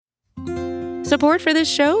Support for this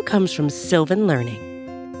show comes from Sylvan Learning.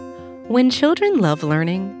 When children love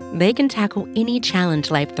learning, they can tackle any challenge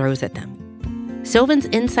life throws at them. Sylvan's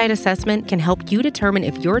Insight Assessment can help you determine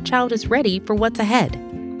if your child is ready for what's ahead.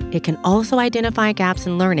 It can also identify gaps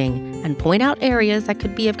in learning and point out areas that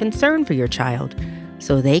could be of concern for your child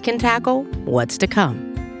so they can tackle what's to come.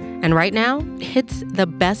 And right now, it's the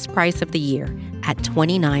best price of the year at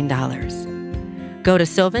 $29. Go to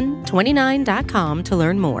sylvan29.com to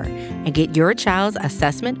learn more and get your child's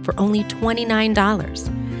assessment for only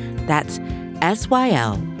 $29. That's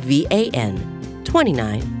SYLVAN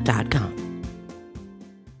 29.com.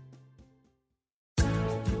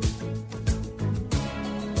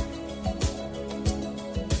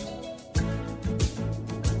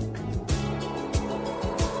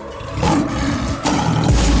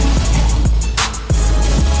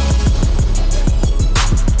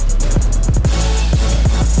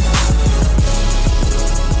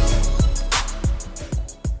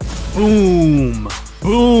 Boom,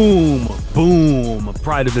 boom, boom.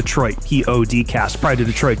 Pride of Detroit, PODcast,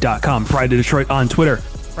 prideofdetroit.com, Pride of Detroit on Twitter,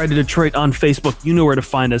 Pride of Detroit on Facebook. You know where to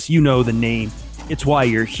find us. You know the name. It's why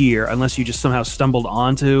you're here, unless you just somehow stumbled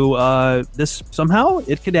onto this somehow.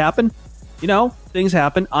 It could happen. You know, things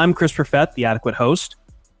happen. I'm Chris Perfett, the adequate host,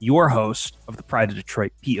 your host of the Pride of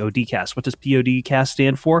Detroit PODcast. What does PODcast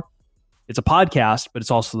stand for? It's a podcast, but it's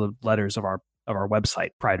also the letters of our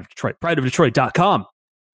website, Pride of Detroit, prideofdetroit.com.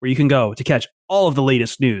 where you can go to catch all of the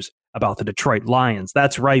latest news about the Detroit Lions.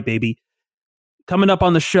 That's right, baby. Coming up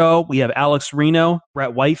on the show, we have Alex Reno,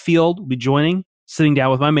 Brett Whitefield will be joining, sitting down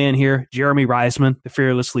with my man here, Jeremy Reisman, the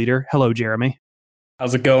fearless leader. Hello, Jeremy.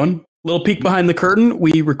 How's it going? Little peek behind the curtain.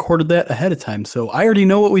 We recorded that ahead of time, so I already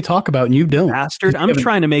know what we talk about, and you don't. Bastard, I'm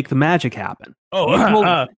trying to make the magic happen.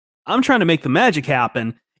 I'm trying to make the magic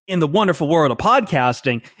happen in the wonderful world of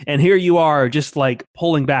podcasting, and here you are just like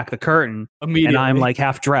pulling back the curtain, and I'm like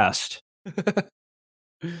half dressed.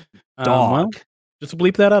 Dog. Well, just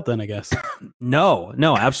bleep that up then, I guess. No,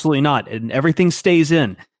 absolutely not. And everything stays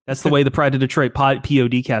in. That's the way the Pride of Detroit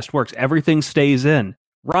PODcast works. Everything stays in.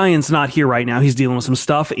 Ryan's not here right now. He's dealing with some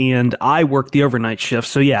stuff, and I work the overnight shift.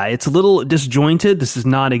 So yeah, it's a little disjointed. This is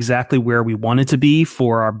not exactly where we wanted to be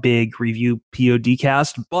for our big review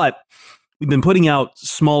PODcast, but we've been putting out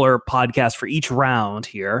smaller podcasts for each round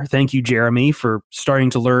here. Thank you, Jeremy, for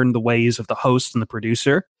starting to learn the ways of the host and the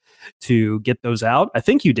producer to get those out. I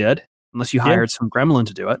think you did, unless you hired some gremlin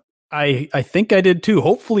to do it. I think I did too.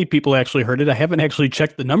 Hopefully people actually heard it. I haven't actually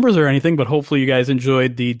checked the numbers or anything, but hopefully you guys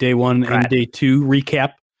enjoyed the day one and day two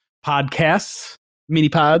recap podcasts, mini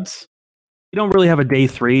pods. You don't really have a day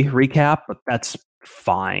three recap, but that's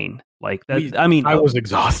fine. Like that. I was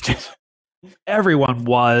exhausted. Everyone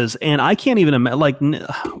was, and I can't even imagine.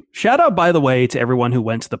 Shout out, by the way, to everyone who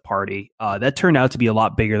went to the party. That turned out to be a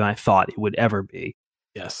lot bigger than I thought it would ever be.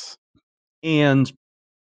 Yes, and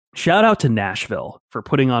shout out to Nashville for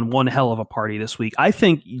putting on one hell of a party this week. I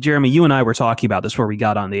think, Jeremy, you and I were talking about this before we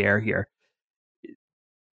got on the air here.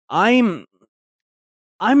 I'm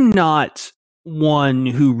not one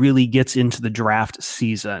who really gets into the draft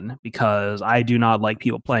season because I do not like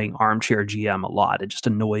people playing armchair GM a lot. It just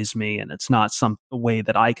annoys me, and it's not a way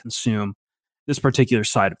that I consume this particular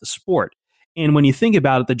side of the sport. And when you think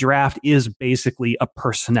about it, the draft is basically a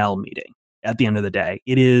personnel meeting at the end of the day.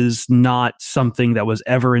 It is not something that was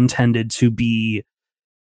ever intended to be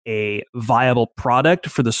a viable product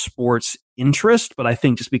for the sport's interest, but I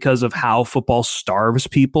think just because of how football starves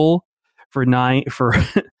people for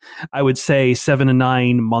I would say 7 to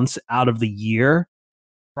 9 months out of the year,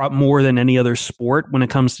 more than any other sport when it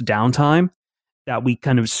comes to downtime, that we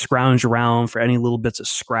kind of scrounge around for any little bits of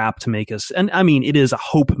scrap to make us. And I mean, it is a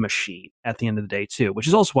hope machine at the end of the day too, which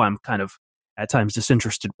is also why I'm kind of at times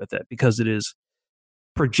disinterested with it, because it is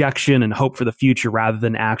projection and hope for the future rather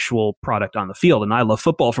than actual product on the field. And I love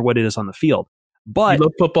football for what it is on the field. But you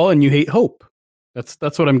love football and you hate hope. That's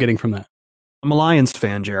what I'm getting from that. I'm a Lions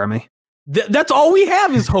fan, Jeremy. That's all we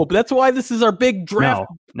have is hope. That's why this is our big draft.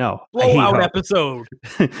 No, blowout episode.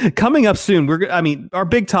 Coming up soon. Our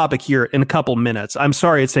big topic here in a couple minutes. I'm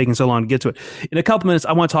sorry it's taking so long to get to it. In a couple minutes,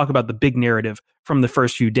 I want to talk about the big narrative from the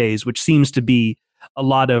first few days, which seems to be a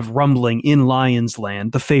lot of rumbling in Lions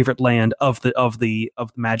land, the favorite land of the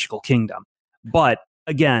magical kingdom. But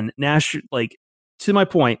again, to my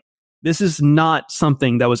point, this is not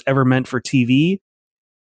something that was ever meant for TV.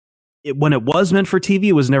 When it was meant for TV,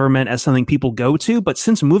 it was never meant as something people go to. But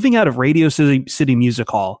since moving out of Radio City Music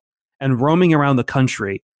Hall and roaming around the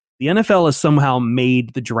country, the NFL has somehow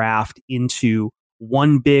made the draft into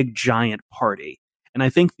one big giant party. And I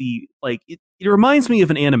think it reminds me of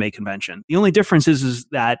an anime convention. The only difference is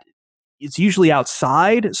that it's usually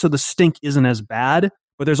outside, so the stink isn't as bad,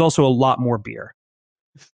 but there's also a lot more beer.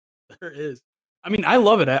 There is. I mean, I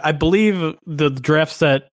love it. I believe the draft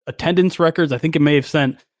set attendance records. I think it may have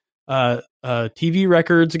sent TV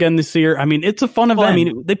records again this year. I mean, it's a fun event. Well, I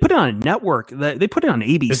mean, they put it on a network. They put it on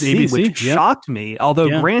ABC, which shocked me.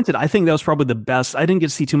 Although, granted, I think that was probably the best. I didn't get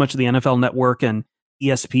to see too much of the NFL Network and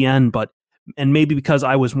ESPN, and maybe because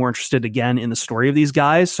I was more interested again in the story of these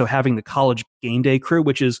guys. So having the College Game Day crew,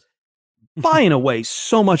 which is by and away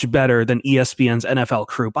so much better than ESPN's NFL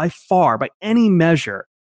crew by far, by any measure,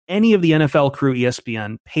 any of the NFL crew,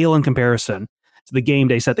 ESPN, pale in comparison to the Game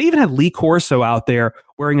Day set. They even had Lee Corso out there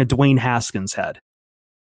wearing a Dwayne Haskins head.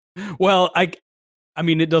 Well, I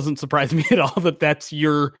mean, it doesn't surprise me at all that that's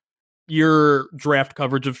your draft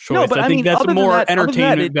coverage of choice. No, but I think that's more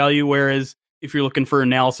entertainment value. Whereas if you're looking for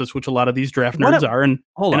analysis, which a lot of these draft nerds are, and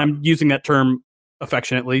I'm using that term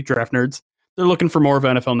affectionately, draft nerds, they're looking for more of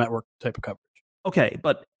NFL Network type of coverage. Okay,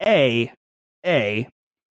 but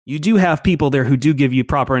you do have people there who do give you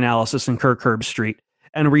proper analysis in Kirk Herbstreit,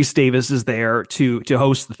 and Reese Davis is there to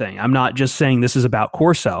host the thing. I'm not just saying this is about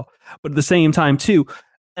Corso, but at the same time too,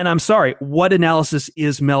 and I'm sorry, what analysis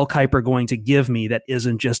is Mel Kiper going to give me that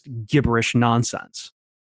isn't just gibberish nonsense?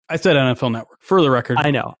 I said NFL Network for the record.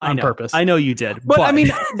 I know, on purpose. I know you did, but I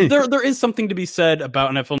mean, there is something to be said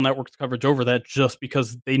about NFL Network's coverage over that, just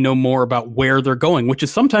because they know more about where they're going, which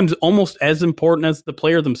is sometimes almost as important as the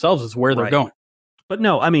player themselves is where they're going. But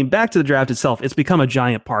no, I mean, back to the draft itself, it's become a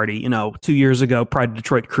giant party. You know, 2 years ago, Pride of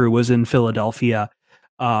Detroit crew was in Philadelphia.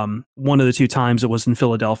 One of the two times it was in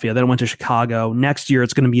Philadelphia. Then it went to Chicago. Next year,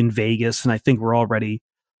 it's going to be in Vegas. And I think we're already,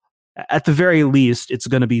 at the very least, it's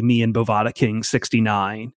going to be me and Bovada King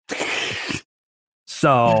 69.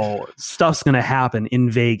 So stuff's going to happen in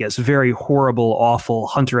Vegas. Very horrible, awful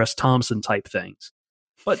Hunter S. Thompson type things.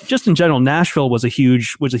 But just in general, Nashville was a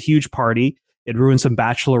huge party. It ruined some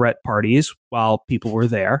bachelorette parties while people were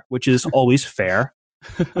there, which is always fair.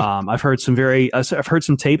 I've heard some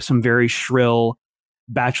tapes, some very shrill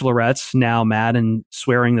bachelorettes now mad and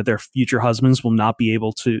swearing that their future husbands will not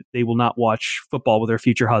watch football with their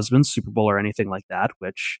future husbands, Super Bowl or anything like that,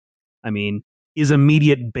 which, I mean, is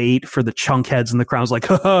immediate bait for the chunk heads in the crowd. Like,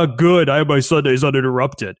 haha, good, I have my Sundays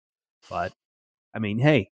uninterrupted. But, I mean,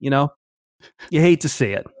 hey, you hate to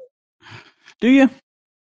see it. Do you?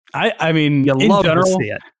 I mean, you love to see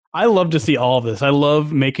it. I love to see all of this. I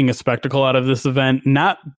love making a spectacle out of this event.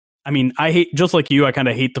 I hate, just like you, I kind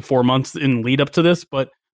of hate the 4 months in lead up to this, but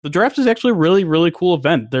the draft is actually a really, really cool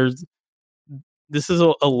event. This is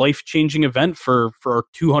a life-changing event for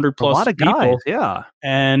 200 plus a lot of people. Guys, yeah.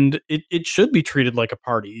 And it should be treated like a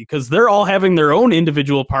party, because they're all having their own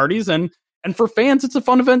individual parties. And for fans, it's a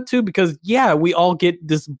fun event too, because we all get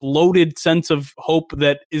this bloated sense of hope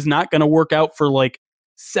that is not going to work out for like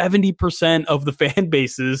 70% of the fan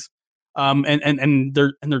bases, and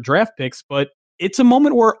their draft picks, but it's a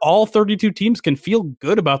moment where all 32 teams can feel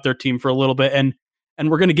good about their team for a little bit, and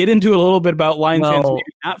we're going to get into a little bit about Lions fans maybe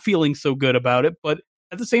not feeling so good about it, but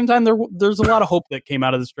at the same time, there's a lot of hope that came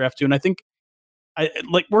out of this draft too, and I think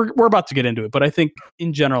we're about to get into it, but I think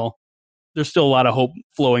in general, there's still a lot of hope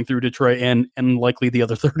flowing through Detroit and likely the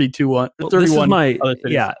other 31.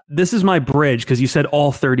 This is my bridge, because you said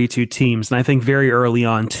all 32 teams, and I think very early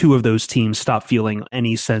on, 2 of those teams stopped feeling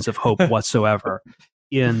any sense of hope whatsoever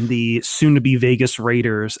in the soon-to-be Vegas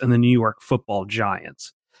Raiders and the New York Football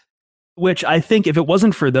Giants, which I think if it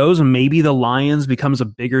wasn't for those, maybe the Lions becomes a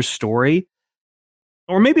bigger story,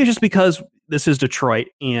 or maybe it's just because this is Detroit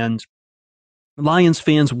and Lions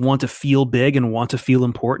fans want to feel big and want to feel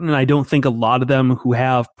important, and I don't think a lot of them who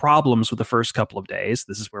have problems with the first couple of days,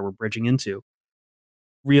 this is where we're bridging into,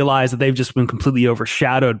 realize that they've just been completely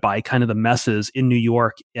overshadowed by kind of the messes in New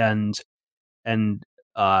York and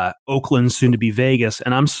Oakland, soon to be Vegas.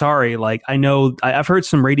 And I'm sorry, like, I know I've heard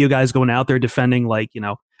some radio guys going out there defending, like,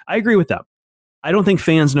 I agree with them. I don't think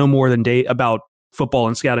fans know more than about football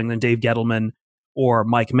and scouting than Dave Gettleman or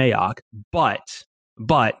Mike Mayock, but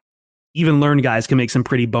even learned guys can make some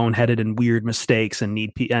pretty boneheaded and weird mistakes and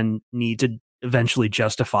need to eventually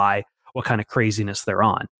justify what kind of craziness they're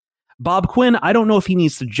on. Bob Quinn, I don't know if he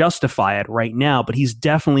needs to justify it right now, but he's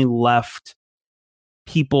definitely left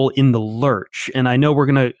people in the lurch. And I know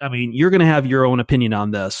you're going to have your own opinion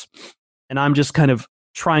on this. And I'm just kind of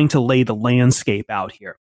trying to lay the landscape out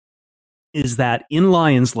here. Is that in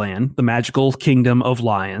Lions Land, the magical kingdom of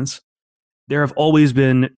lions, there have always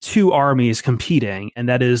been 2 armies competing, and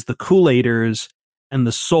that is the Kool-Aiders and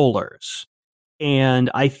the Solars. And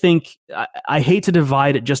I think I hate to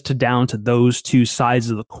divide it just down to those 2 sides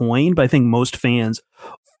of the coin, but I think most fans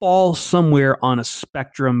fall somewhere on a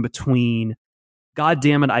spectrum between God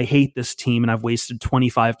damn it, I hate this team and I've wasted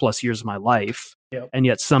 25 plus years of my life. Yep. And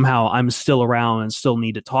yet somehow I'm still around and still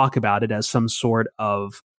need to talk about it as some sort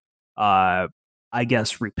of, I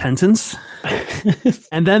guess, repentance.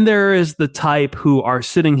 And then there is the type who are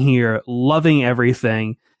sitting here loving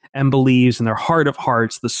everything and believes in their heart of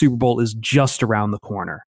hearts the Super Bowl is just around the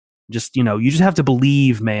corner. Just, you just have to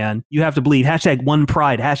believe, man. You have to believe. Hashtag one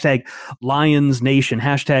pride. Hashtag Lions Nation.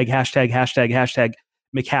 Hashtag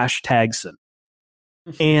McHashtagson.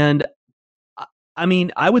 And I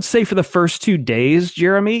mean, I would say for the first 2 days,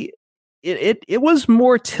 Jeremy, it was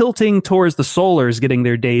more tilting towards the Solars getting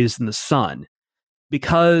their days in the sun.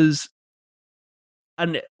 Because,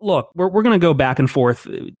 and look, we're going to go back and forth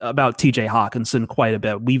about TJ Hawkinson quite a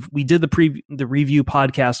bit. We did the review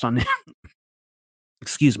podcast on him,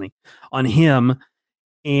 excuse me, on him,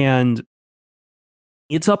 and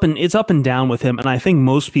it's up and down with him. And I think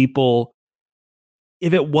most people,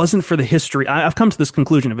 if it wasn't for the history, I've come to this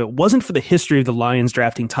conclusion, if it wasn't for the history of the Lions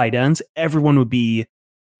drafting tight ends, everyone would be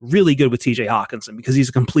really good with TJ Hawkinson because he's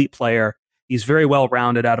a complete player. He's very well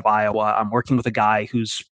rounded out of Iowa. I'm working with a guy who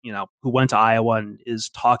went to Iowa and is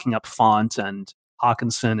talking up Font and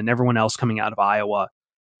Hawkinson and everyone else coming out of Iowa.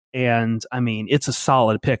 And I mean, it's a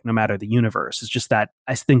solid pick no matter the universe. It's just that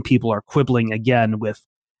I think people are quibbling again with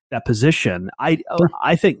that position. I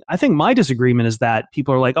think my disagreement is that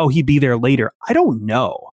people are like, oh, he'd be there later. I don't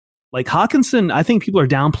know. Like Hawkinson, I think people are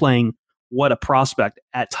downplaying what a prospect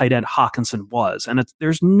at tight end Hawkinson was. And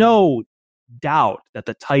there's no doubt that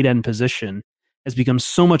the tight end position has become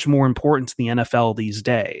so much more important to the NFL these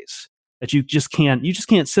days that you just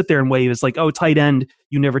can't sit there and wave. It's like, oh, tight end,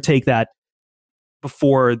 you never take that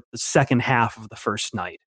before the second half of the first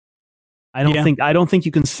night. I don't think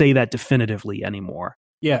you can say that definitively anymore.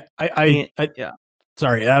 Yeah,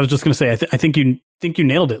 Sorry, I was just going to say, I think you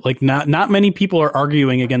nailed it. Like, not many people are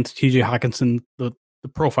arguing against TJ Hawkinson, the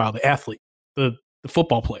profile, the athlete, the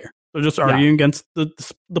football player. They're just arguing against the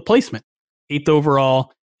placement. 8th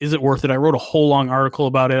overall. Is it worth it? I wrote a whole long article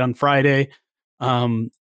about it on Friday.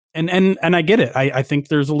 And I get it. I think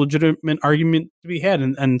there's a legitimate argument to be had.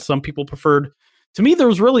 And some people preferred, to me, there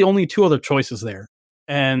was really only 2 other choices there.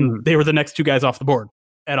 And they were the next 2 guys off the board.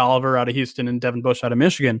 Ed Oliver out of Houston and Devin Bush out of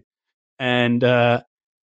Michigan. And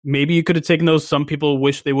maybe you could have taken those. Some people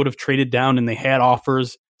wish they would have traded down and they had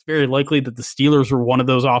offers. It's very likely that the Steelers were one of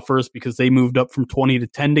those offers because they moved up from 20 to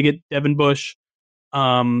 10 to get Devin Bush.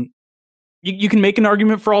 You can make an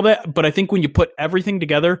argument for all that, but I think when you put everything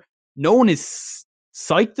together, no one is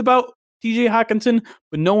psyched about TJ Hawkinson,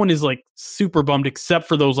 but no one is like super bummed except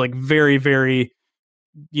for those like very, very,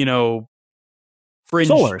 fringe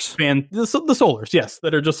Solars. The Solars, yes,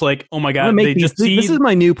 that are just like, oh my God, this is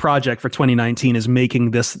my new project for 2019 is making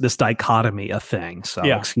this dichotomy a thing. So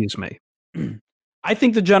excuse me. I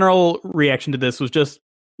think the general reaction to this was just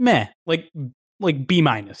meh, like B-.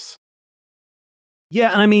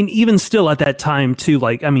 Yeah, and I mean, even still at that time too,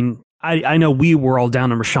 like, I mean, I know we were all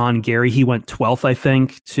down on Rashawn Gary. He went 12th, I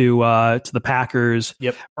think, to the Packers.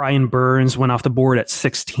 Yep. Brian Burns went off the board at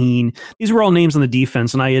 16. These were all names on the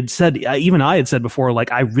defense, and I had said before,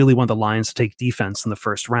 like, I really want the Lions to take defense in the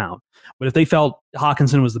first round. But if they felt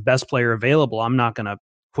Hawkinson was the best player available, I'm not going to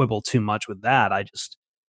quibble too much with that.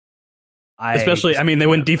 They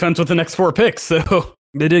went defense with the next 4 picks, so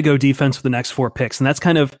they did go defense with the next 4 picks, and that's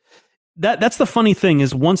kind of. That's the funny thing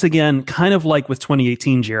is, once again, kind of like with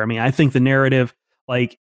 2018, Jeremy, I think the narrative,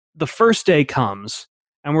 like the first day comes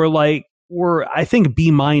and I think B-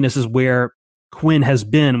 is where Quinn has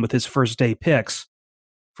been with his first day picks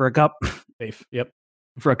for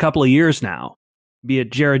a couple of years now, be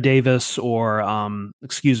it Jared Davis or, Frank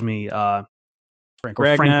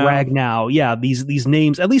Ragnow. Yeah. These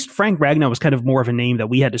names, at least Frank Ragnow was kind of more of a name that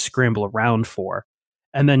we had to scramble around for.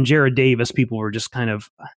 And then Jared Davis, people were just kind of,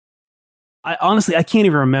 I can't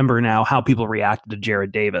even remember now how people reacted to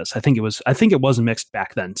Jared Davis. I think it was mixed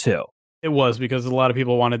back then too. It was because a lot of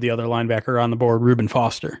people wanted the other linebacker on the board, Reuben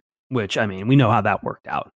Foster. Which, I mean, we know how that worked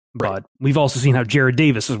out. But we've also seen how Jared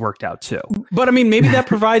Davis has worked out too. But I mean, maybe that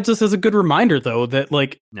provides us as a good reminder, though, that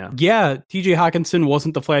TJ Hawkinson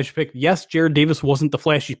wasn't the flashy pick. Yes, Jared Davis wasn't the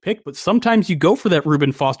flashy pick, but sometimes you go for that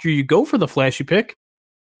Reuben Foster, you go for the flashy pick.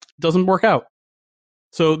 It doesn't work out.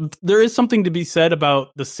 So there is something to be said about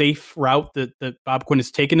the safe route that Bob Quinn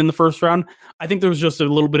has taken in the first round. I think there was just a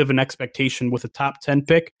little bit of an expectation with a top 10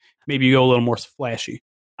 pick. Maybe you go a little more flashy.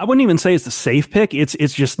 I wouldn't even say it's the safe pick. It's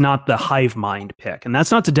just not the hive mind pick. And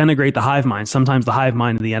that's not to denigrate the hive mind. Sometimes the hive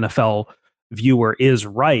mind of the NFL viewer is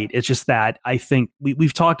right. It's just that I think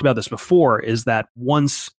we've talked about this before, is that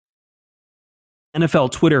once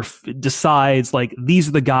NFL Twitter decides like, these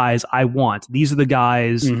are the guys I want. These are the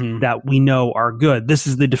guys that we know are good. This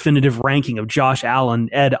is the definitive ranking of Josh Allen,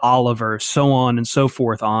 Ed Oliver, so on and so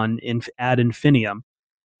forth ad infinitum.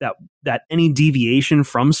 That any deviation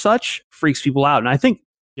from such freaks people out. And I think,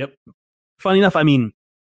 funny enough, I mean,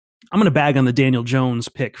 I'm going to bag on the Daniel Jones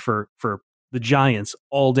pick for the Giants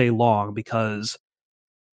all day long because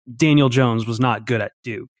Daniel Jones was not good at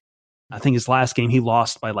Duke. I think his last game he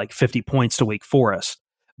lost by like 50 points to Wake Forest.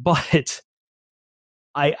 But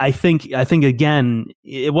I think again,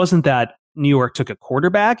 it wasn't that New York took a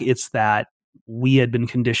quarterback. It's that we had been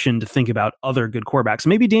conditioned to think about other good quarterbacks.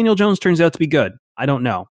 Maybe Daniel Jones turns out to be good. I don't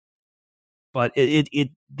know. But the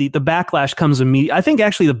backlash comes immediately. I think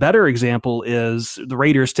actually the better example is the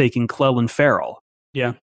Raiders taking Clelin Ferrell.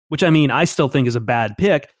 Yeah. Which, I mean, I still think is a bad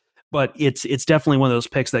pick, but it's definitely one of those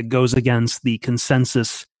picks that goes against the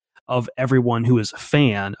consensus of everyone who is a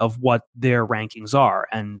fan of what their rankings are.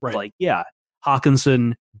 And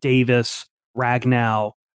Hawkinson, Davis,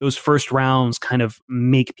 Ragnow, those first rounds kind of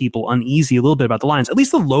make people uneasy a little bit about the Lions. At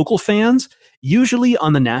least the local fans, usually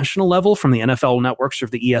on the national level from the NFL networks or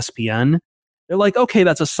the ESPN, they're like, okay,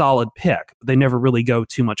 that's a solid pick. But they never really go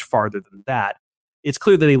too much farther than that. It's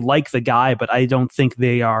clear that they like the guy, but I don't think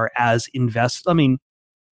they are as invested. I mean,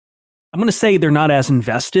 I'm going to say they're not as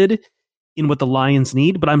invested in what the Lions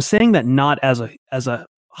need, but I'm saying that not as a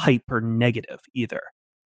hyper negative either.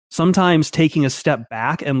 Sometimes taking a step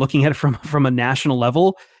back and looking at it from a national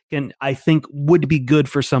level I think would be good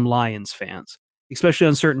for some Lions fans, especially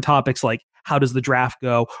on certain topics like how does the draft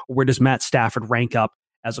go, or where does Matt Stafford rank up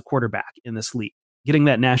as a quarterback in this league. Getting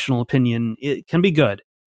that national opinion, it can be good.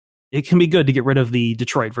 It can be good to get rid of the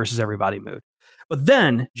Detroit versus everybody mood. But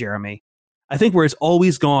then, Jeremy, I think where it's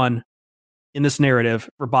always gone in this narrative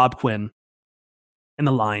for Bob Quinn and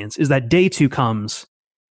the Lions is that day 2 comes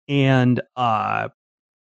and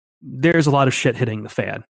there's a lot of shit hitting the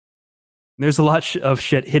fan. There's a lot of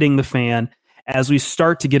shit hitting the fan as we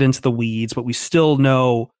start to get into the weeds, but we still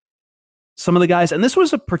know some of the guys. And this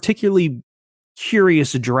was a particularly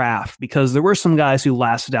curious draft because there were some guys who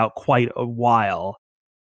lasted out quite a while.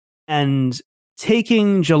 And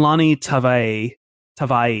taking Jelani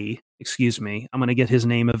Tavai, excuse me, I'm going to get his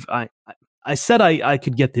name of... I said I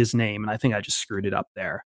could get his name, and I think I just screwed it up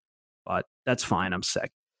there. But that's fine, I'm sick.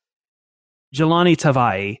 Jelani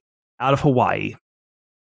Tavai out of Hawaii.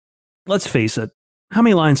 Let's face it, how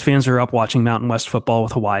many Lions fans are up watching Mountain West football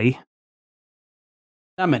with Hawaii?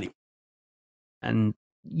 Not many. And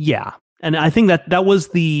yeah, and I think that was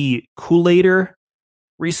the Kool-Aider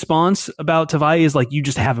response about Tavai is like, you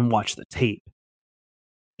just haven't watched the tape.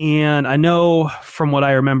 And I know from what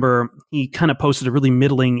I remember, he kind of posted a really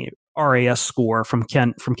middling RAS score from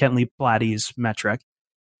Kent Lee Platty's metric.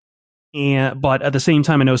 But at the same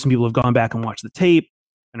time, I know some people have gone back and watched the tape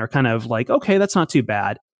and are kind of like, okay, that's not too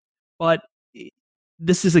bad. But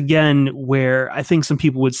this is, again, where I think some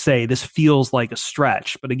people would say this feels like a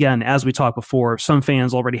stretch. But again, as we talked before, some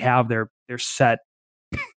fans already have their set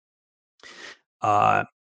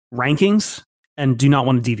rankings and do not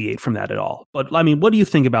want to deviate from that at all. But I mean, what do you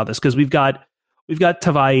think about this? Because we've got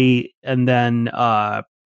Tavai and then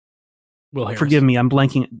Will Harris. Forgive me, I'm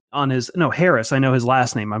blanking on Harris. I know his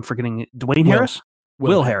last name. I'm forgetting Dwayne Harris.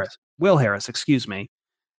 Will Harris. Will Harris. Excuse me.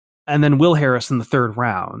 And then Will Harris in the 3rd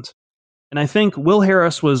round. And I think Will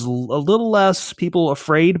Harris was a little less people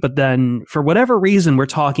afraid, but then for whatever reason, we're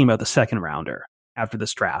talking about the 2nd rounder after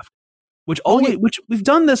this draft. Which we've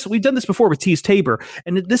done this before with Tease Tabor,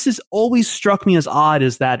 and this has always struck me as odd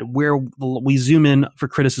is that where we zoom in for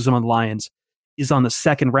criticism on the Lions is on the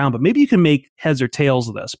 2nd round. But maybe you can make heads or tails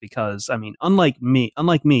of this because I mean, unlike me,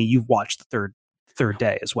 you've watched the third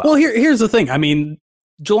day as well. Well, here's the thing. I mean,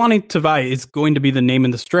 Jelani Tavai is going to be the name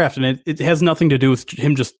in this draft, and it has nothing to do with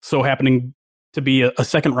him just so happening to be a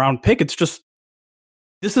 2nd round pick. It's just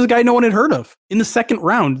this is a guy no one had heard of in the 2nd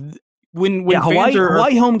round. When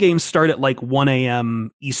Hawaii home games start at like 1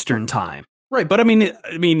 a.m. Eastern time. Right. But I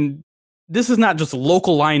mean, this is not just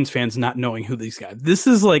local Lions fans not knowing who these guys. This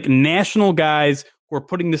is like national guys who are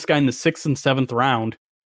putting this guy in the 6th and 7th round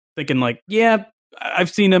thinking like, yeah, I've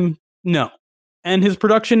seen him. No. And his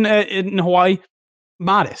production in Hawaii,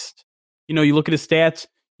 modest. You know, you look at his stats,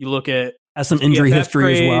 you look at has some injury history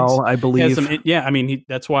grades, as well, I believe. I mean,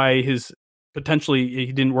 that's why he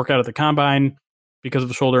didn't work out at the combine. Because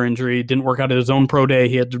of a shoulder injury, didn't work out at his own pro day.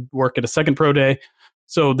 He had to work at a 2nd pro day.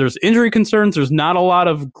 So there's injury concerns. There's not a lot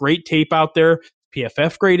of great tape out there.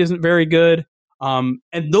 PFF grade isn't very good. And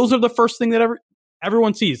those are the first thing that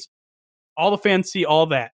everyone sees. All the fans see all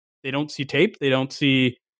that. They don't see tape. They don't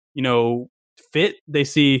see, fit. They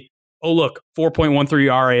see, oh, look,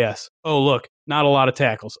 4.13 RAS. Oh, look, not a lot of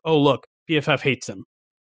tackles. Oh, look, PFF hates him.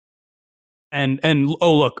 And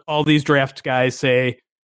oh, look, all these draft guys say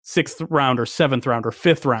 6th rounder, 7th rounder,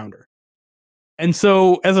 5th rounder. And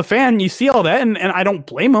so as a fan, you see all that, and I don't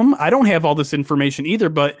blame them. I don't have all this information either,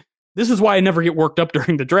 but this is why I never get worked up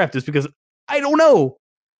during the draft, is because I don't know.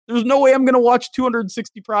 There's no way I'm going to watch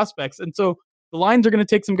 260 prospects. And so the Lions are going to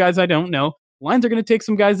take some guys I don't know. The Lions are going to take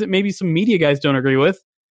some guys that maybe some media guys don't agree with.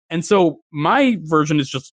 And so my version is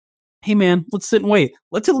just, hey, man, let's sit and wait.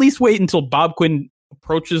 Let's at least wait until Bob Quinn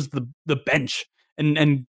approaches the bench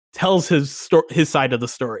and tells his side of the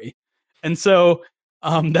story. And so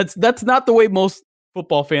that's not the way most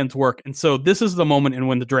football fans work. And so this is the moment in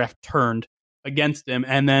when the draft turned against him.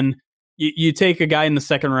 And then you take a guy in the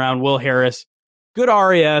 2nd round, Will Harris, good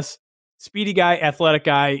RAS, speedy guy, athletic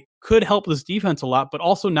guy, could help this defense a lot, but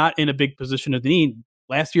also not in a big position of need.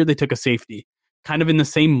 Last year they took a safety, kind of in the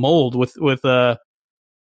same mold with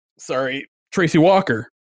Tracy Walker.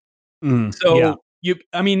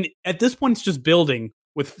 At this point it's just building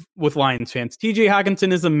with Lions fans. TJ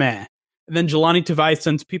Hockenson is a meh. And then Jelani Tavai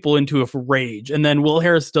sends people into a rage. And then Will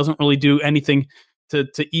Harris doesn't really do anything to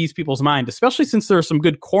ease people's mind, especially since there are some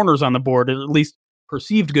good corners on the board, at least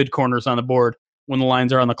perceived good corners on the board when the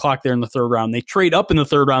Lions are on the clock there in the 3rd round. They trade up in the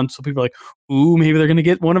 3rd round, so people are like, ooh, maybe they're going to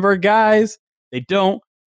get one of our guys. They don't.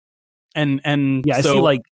 And yeah, so,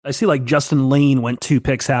 I see like Justin Lane went 2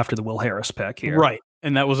 picks after the Will Harris pick here. Right.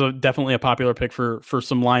 And that was definitely a popular pick for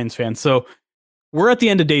some Lions fans. So we're at the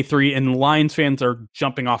end of day 3, and Lions fans are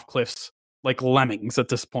jumping off cliffs like lemmings at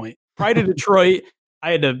this point. Prior to Detroit, I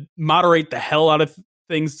had to moderate the hell out of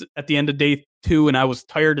things at the end of day 2, and I was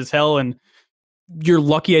tired as hell. And you're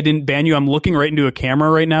lucky I didn't ban you. I'm looking right into a camera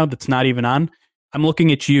right now that's not even on. I'm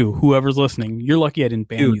looking at you, whoever's listening. You're lucky I didn't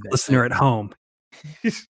ban you. Listener at home.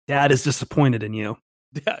 Dad is disappointed in you.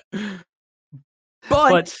 Yeah.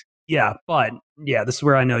 But this is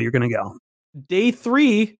where I know you're going to go. Day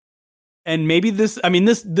 3, and maybe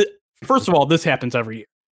first of all, this happens every year.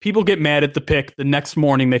 People get mad at the pick. The next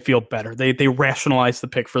morning, they feel better. They rationalize the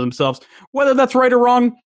pick for themselves. Whether that's right or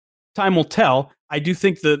wrong, time will tell. I do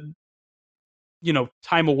think that,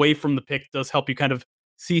 time away from the pick does help you kind of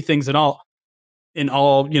see things in all,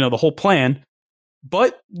 the whole plan.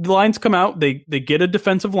 But the Lions come out. They get a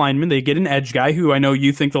defensive lineman. They get an edge guy who I know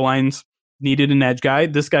you think the Lions needed an edge guy.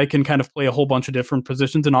 This guy can kind of play a whole bunch of different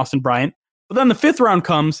positions in Austin Bryant. But then the 5th round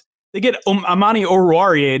comes. They get Amani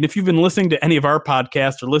Oruwariye, and if you've been listening to any of our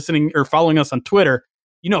podcasts or listening or following us on Twitter,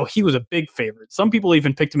 he was a big favorite. Some people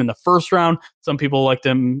even picked him in the 1st round. Some people liked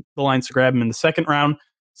the Lions to grab him in the 2nd round.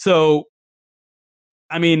 So,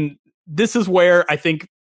 this is where I think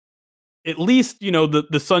at least,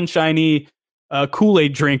 the sunshiny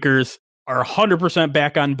Kool-Aid drinkers are 100%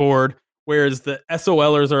 back on board, whereas the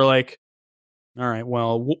SOLers are like, all right,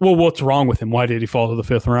 well, what's wrong with him? Why did he fall to the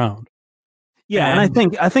 5th round? Yeah, and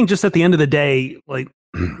I think just at the end of the day, like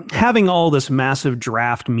having all this massive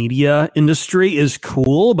draft media industry is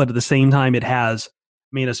cool, but at the same time, it has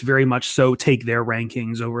made us very much so take their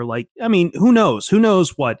rankings over. Like, who knows? Who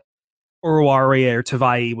knows what Oruwariye or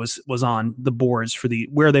Tavai was on the boards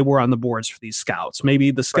where they were on the boards for these scouts?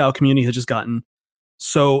 Maybe the scout community has just gotten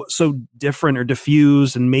so different or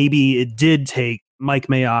diffused, and maybe it did take Mike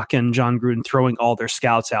Mayock and John Gruden throwing all their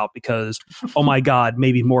scouts out because, oh my God,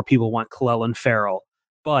 maybe more people want Clelin Ferrell.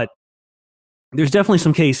 But there's definitely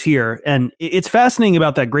some case here. And it's fascinating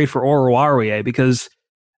about that grade for Oruwariye because,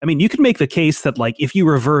 you could make the case that, like, if you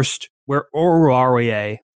reversed where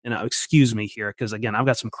Oruwariye, and excuse me here, because again, I've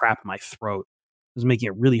got some crap in my throat. It's making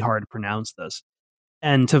it really hard to pronounce this.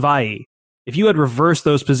 And Tavai, if you had reversed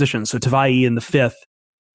those positions, so Tavai in the 5th,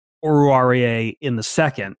 Oruwariye in the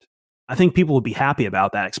 2nd, I think people would be happy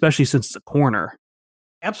about that, especially since it's a corner.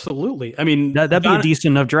 Absolutely. That'd be a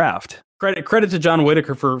decent enough draft. Credit to John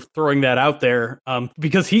Whitaker for throwing that out there,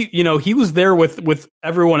 because he was there with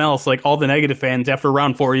everyone else, like all the negative fans after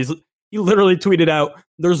round 4. He literally tweeted out,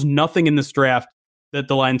 "There's nothing in this draft that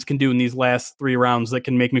the Lions can do in these last 3 rounds that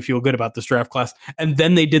can make me feel good about this draft class." And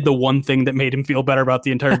then they did the one thing that made him feel better about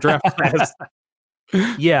the entire draft class.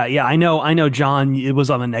 Yeah, I know. John, it was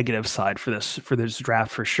on the negative side for this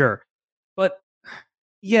draft for sure. But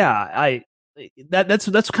yeah,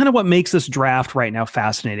 that's kind of what makes this draft right now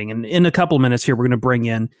fascinating. And in a couple of minutes here, we're going to bring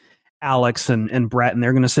in Alex and Brett, and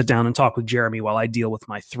they're going to sit down and talk with Jeremy while I deal with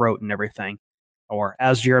my throat and everything. Or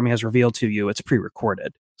as Jeremy has revealed to you, it's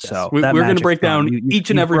pre-recorded. Yes. So we're going to break down each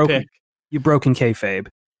and every pick. You've broken kayfabe.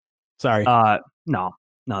 Sorry. No,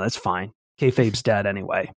 that's fine. Kayfabe's dead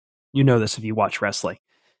anyway. You know this if you watch wrestling.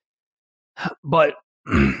 But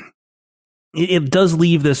it does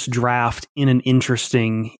leave this draft in an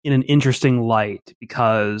interesting light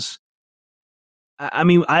because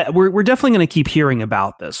we're definitely going to keep hearing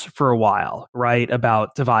about this for a while, right?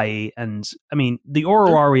 About Tavai, and I mean, the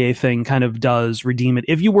Aurarie thing kind of does redeem it.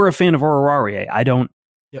 If you were a fan of Aurarie, I don't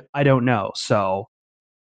know. So,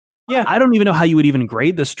 yeah, I don't even know how you would even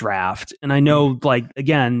grade this draft. And I know, like,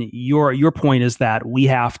 again, your point is that we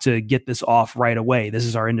have to get this off right away. This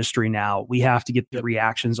is our industry now. We have to get the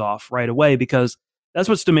reactions off right away because that's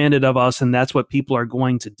what's demanded of us, and that's what people are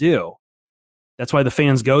going to do. That's why the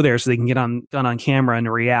fans go there, so they can get on camera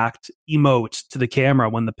and react, emote to the camera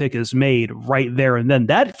when the pick is made right there and then.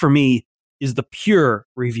 That, for me, is the pure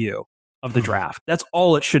review of the draft. That's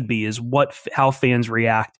all it should be, is how fans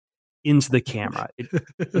react into the camera.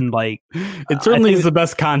 It certainly is the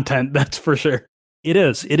best content, that's for sure. It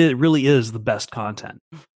is. It really is the best content.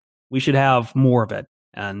 We should have more of it.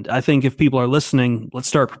 And I think if people are listening, let's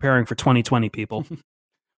start preparing for 2020, people.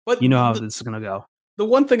 But you know how this is going to go. The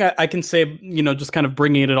one thing I can say, just kind of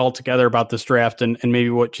bringing it all together about this draft and maybe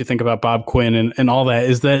what you think about Bob Quinn and all that,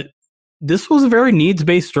 is that this was a very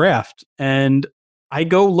needs-based draft. And I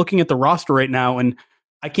go looking at the roster right now, and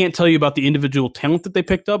I can't tell you about the individual talent that they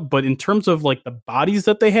picked up, but in terms of like the bodies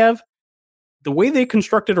that they have, the way they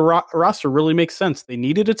constructed a roster really makes sense. They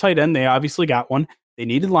needed a tight end. They obviously got one. They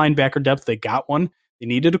needed linebacker depth. They got one. They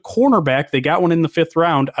needed a cornerback. They got one in the 5th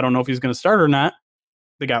round. I don't know if he's going to start or not.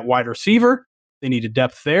 They got wide receiver. They needed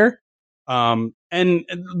depth there. And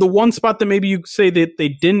the one spot that maybe you say that they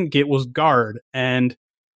didn't get was guard. And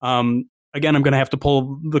again, I'm going to have to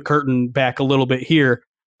pull the curtain back a little bit here.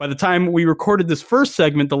 By the time we recorded this first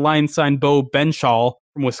segment, the Lions signed Bo Benchall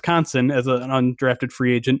from Wisconsin as an undrafted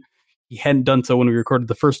free agent. He hadn't done so when we recorded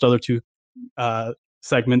the first other 2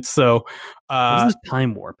 segments. So what is this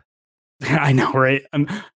time warp? I know, right?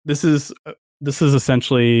 This is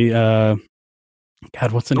essentially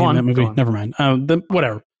God, what's the name of that movie? Never mind.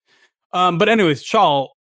 Whatever. But anyways, Shaw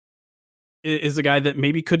is a guy that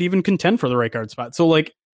maybe could even contend for the right guard spot. So,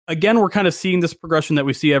 like, again, we're kind of seeing this progression that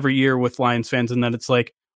we see every year with Lions fans, and then it's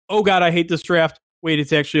like, oh God, I hate this draft. Wait,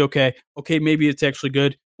 it's actually okay. Okay, maybe it's actually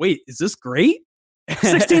good. Wait, is this great?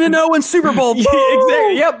 16-0 in Super Bowl. Yeah,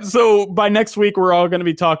 exactly. Yep. So by next week, we're all going to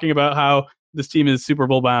be talking about how this team is Super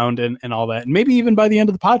Bowl bound and all that, and maybe even by the end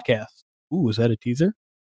of the podcast. Ooh, is that a teaser?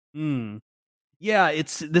 Yeah,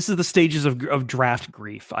 this is the stages of draft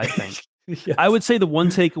grief, I think. Yes. I would say the one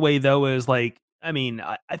takeaway, though, is like, I mean,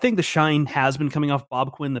 I think the shine has been coming off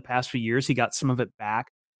Bob Quinn the past few years. He got some of it back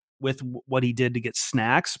with what he did to get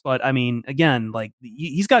snacks. But I mean, again, like,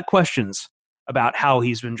 he's got questions about how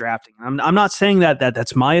he's been drafting. I'm not saying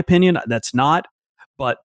that's my opinion. That's not.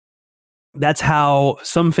 But that's how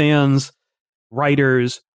some fans,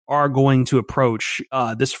 writers, are going to approach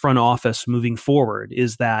this front office moving forward,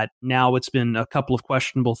 is that now it's been a couple of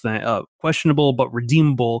questionable but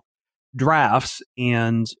redeemable drafts,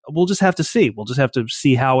 and we'll just have to see. We'll just have to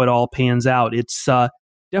see how it all pans out. It's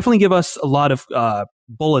definitely give us a lot of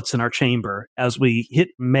bullets in our chamber as we hit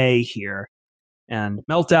May here, and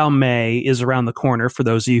Meltdown May is around the corner for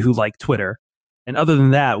those of you who like Twitter. And other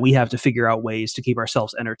than that, we have to figure out ways to keep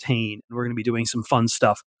ourselves entertained, and we're going to be doing some fun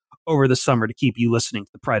stuff over the summer to keep you listening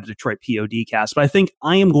to the Pride of Detroit PODcast. But I think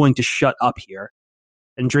I am going to shut up here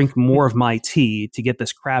and drink more of my tea to get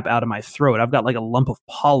this crap out of my throat. I've got like a lump of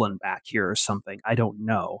pollen back here or something. I don't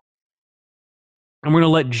know. I'm going to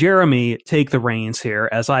let Jeremy take the reins here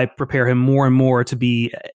as I prepare him more and more to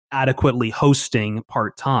be adequately hosting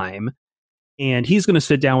part-time. And he's going to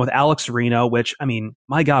sit down with Alex Reno, which, I mean,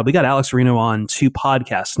 my God, we got Alex Reno on 2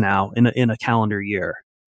 podcasts now in a calendar year.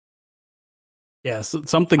 Yeah, so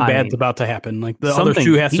something bad's about to happen. Like the other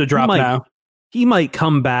shoe has to drop now. He might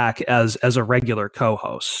come back as a regular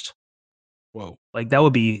co-host. Whoa. Like that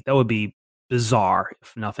would be bizarre,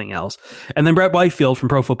 if nothing else. And then Brett Whitefield from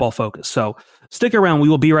Pro Football Focus. So stick around. We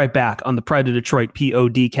will be right back on the Pride of Detroit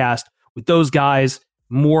PODcast with those guys.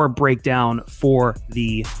 More breakdown for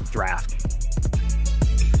the draft.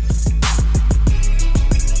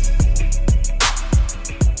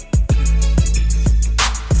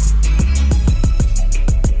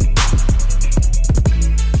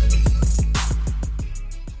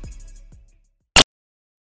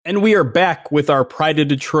 And we are back with our Pride of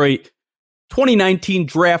Detroit 2019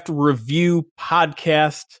 Draft Review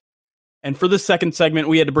podcast. And for this second segment,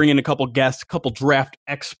 we had to bring in a couple guests, a couple draft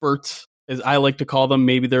experts, as I like to call them.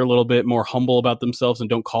 Maybe they're a little bit more humble about themselves and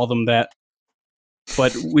don't call them that.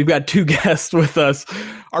 But we've got 2 guests with us.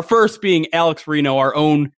 Our first being Alex Reno, our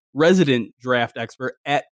own resident draft expert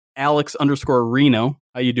at Alex_Reno.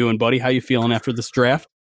 How you doing, buddy? How you feeling after this draft?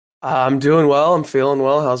 I'm doing well. I'm feeling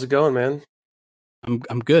well. How's it going, man?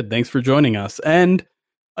 I'm good. Thanks for joining us. And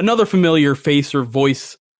another familiar face or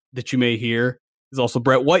voice that you may hear, is also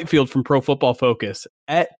Brett Whitefield from Pro Football Focus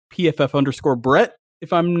at PFF_Brett,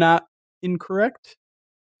 if I'm not incorrect.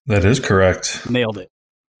 That is correct. Nailed it.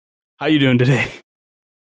 How you doing today?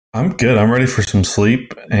 I'm good. I'm ready for some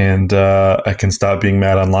sleep, and I can stop being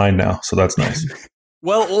mad online now, so that's nice.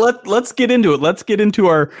 Well, let's get into it. Let's get into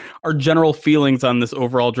our general feelings on this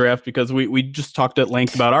overall draft, because we just talked at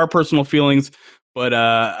length about our personal feelings. But,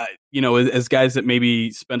 as guys that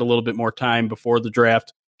maybe spend a little bit more time before the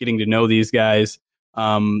draft getting to know these guys,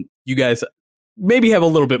 you guys maybe have a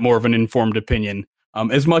little bit more of an informed opinion.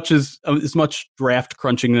 As much draft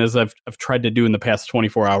crunching as I've tried to do in the past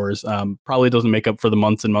 24 hours, probably doesn't make up for the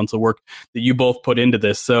months and months of work that you both put into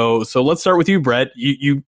this. So let's start with you, Brett.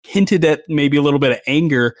 You hinted at maybe a little bit of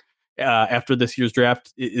anger after this year's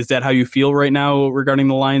draft. Is that how you feel right now regarding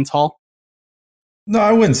the Lions haul? No,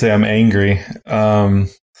 I wouldn't say I'm angry.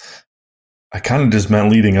 I kind of just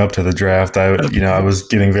meant leading up to the draft. I was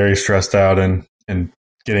getting very stressed out and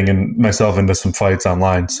getting myself into some fights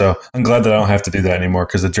online. So I'm glad that I don't have to do that anymore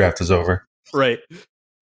because the draft is over. Right.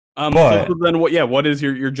 So then what is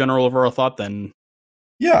your general overall thought then?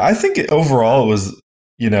 Yeah, I think overall it was,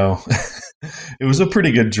 it was a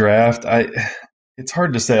pretty good draft. It's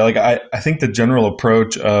hard to say. Like, I think the general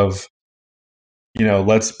approach of,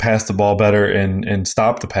 let's pass the ball better and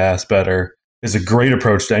stop the pass better is a great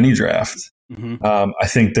approach to any draft. Mm-hmm. I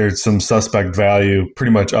think there's some suspect value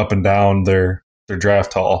pretty much up and down their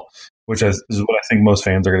draft haul, which is what I think most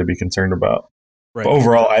fans are going to be concerned about. Right. But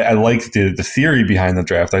overall, I like the theory behind the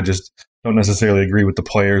draft. I just don't necessarily agree with the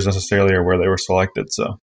players necessarily or where they were selected.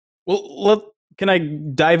 So, well, can I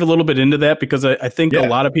dive a little bit into that? Because I think a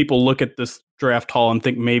lot of people look at this draft haul and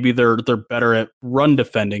think maybe they're better at run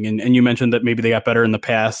defending. And you mentioned that maybe they got better in the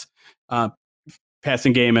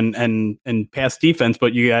passing game and pass defense.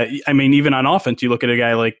 But even on offense, you look at a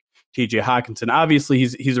guy like TJ Hawkinson. Obviously,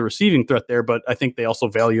 he's a receiving threat there, but I think they also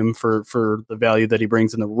value him for the value that he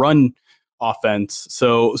brings in the run offense.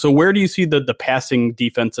 So where do you see the passing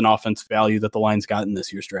defense and offense value that the Lions got in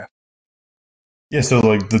this year's draft? Yeah, so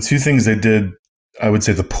like the two things they did, I would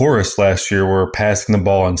say the poorest last year were passing the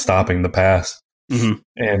ball and stopping the pass. Mm-hmm.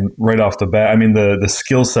 And right off the bat, the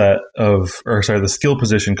the skill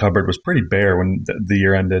position cupboard was pretty bare when the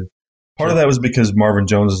year ended. Part of that was because Marvin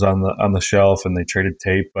Jones is on the shelf and they traded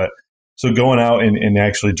tape. But so going out and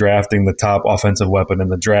actually drafting the top offensive weapon in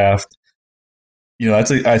the draft, I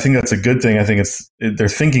think that's a good thing. I think they're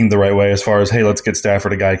thinking the right way as far as, hey, let's get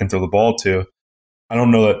Stafford a guy I can throw the ball to. I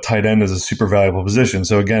don't know that tight end is a super valuable position.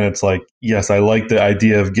 So again, it's like, yes, I like the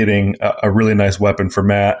idea of getting a really nice weapon for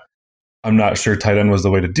Matt. I'm not sure tight end was the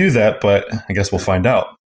way to do that, but I guess we'll find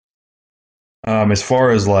out. As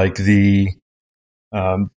far as like the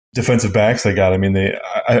defensive backs I got,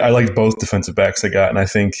 I liked both defensive backs I got. And I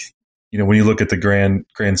think, when you look at the grand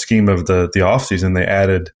scheme of the offseason, they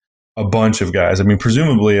added a bunch of guys.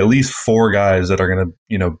 Presumably at least 4 guys that are going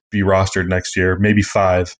to, be rostered next year, maybe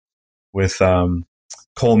 5 with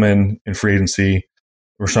Coleman in free agency,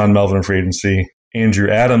 Rashawn Melvin in free agency,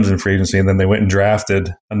 Andrew Adams in free agency, and then they went and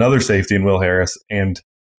drafted another safety in Will Harris and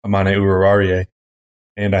Amane Uruarie.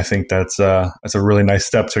 And I think that's a really nice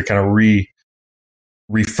step to kind of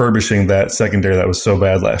refurbishing that secondary that was so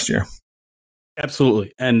bad last year.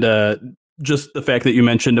 Absolutely. And just the fact that you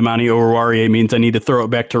mentioned Amani Oruwariye means I need to throw it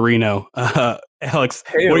back to Reno. Alex,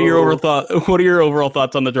 what are your overall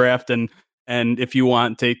thoughts on the draft? And if you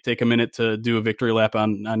want, take a minute to do a victory lap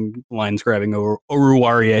on Lions grabbing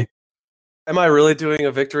Oruwariye. Am I really doing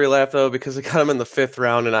a victory lap, though? Because I got him in the 5th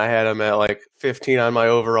round, and I had him at like 15 on my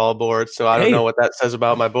overall board. So I don't know what that says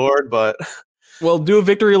about my board, but... Well, do a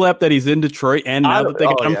victory lap that he's in Detroit, and now that they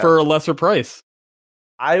got him for a lesser price.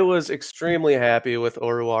 I was extremely happy with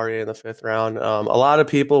Oruwariye in the 5th round. A lot of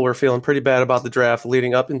people were feeling pretty bad about the draft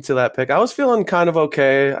leading up into that pick. I was feeling kind of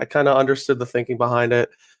okay. I kind of understood the thinking behind it.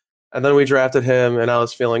 And then we drafted him, and I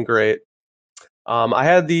was feeling great. I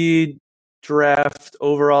had the draft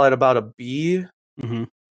overall at about a B.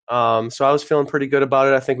 Mm-hmm. So I was feeling pretty good about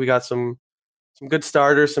it. I think we got some good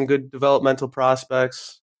starters, some good developmental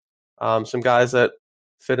prospects, some guys that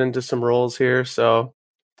fit into some roles here. So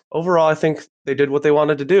overall, I think they did what they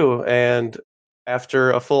wanted to do. And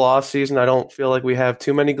after a full offseason, I don't feel like we have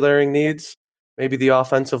too many glaring needs. Maybe the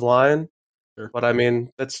offensive line. Sure. But,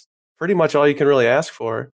 that's pretty much all you can really ask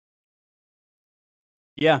for.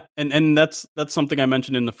 Yeah, and that's something I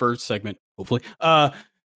mentioned in the first segment, hopefully.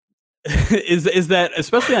 Is that,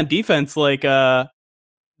 especially on defense, like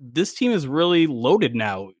this team is really loaded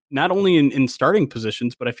now, not only in starting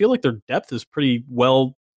positions, but I feel like their depth is pretty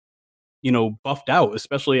well, buffed out,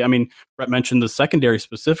 especially, Brett mentioned the secondary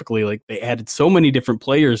specifically, like they added so many different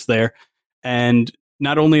players there. And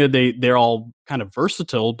not only are they're all kind of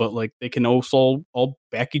versatile, but like they can also all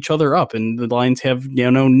back each other up. And the Lions have,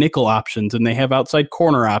 nickel options, and they have outside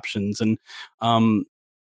corner options. And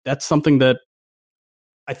that's something that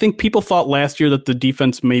I think people thought last year that the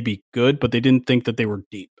defense may be good, but they didn't think that they were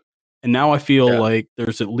deep. And now I feel like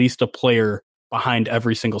there's at least a player behind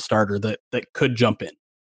every single starter that could jump in.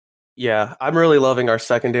 Yeah, I'm really loving our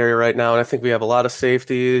secondary right now, and I think we have a lot of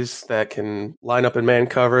safeties that can line up in man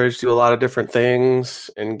coverage, do a lot of different things,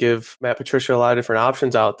 and give Matt Patricia a lot of different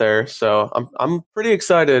options out there. So I'm pretty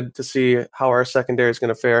excited to see how our secondary is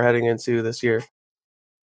going to fare heading into this year.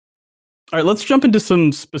 All right, let's jump into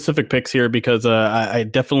some specific picks here because there are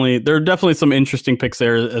definitely some interesting picks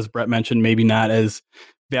there, as Brett mentioned, maybe not as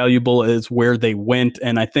valuable as where they went.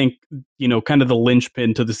 And I think, kind of the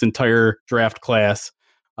linchpin to this entire draft class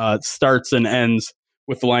starts and ends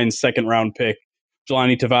with the Lions' second round pick,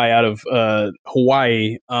 Jelani Tavai out of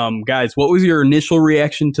Hawaii. Guys, what was your initial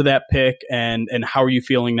reaction to that pick, and how are you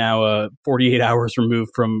feeling now, 48 hours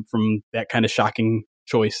removed from that kind of shocking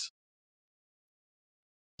choice?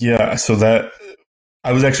 Yeah, so that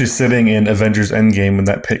I was actually sitting in Avengers Endgame when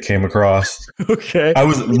that pick came across. Okay. I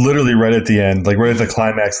was literally right at the end, like right at the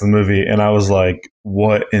climax of the movie, and I was like,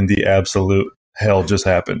 what in the absolute hell just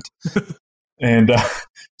happened? And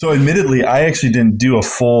so admittedly, I actually didn't do a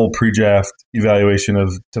full pre-draft evaluation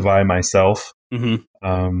of Tavai myself.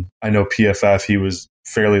 Mm-hmm. I know PFF, he was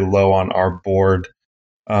fairly low on our board,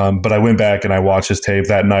 but I went back and I watched his tape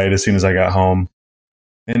that night as soon as I got home.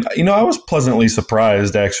 And, I was pleasantly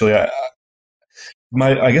surprised, actually.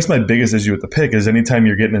 I guess my biggest issue with the pick is anytime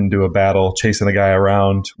you're getting into a battle, chasing a guy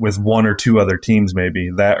around with one or two other teams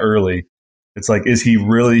maybe that early, it's like, is he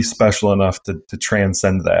really special enough to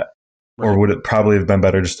transcend that? Right. Or would it probably have been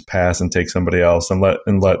better just to pass and take somebody else and let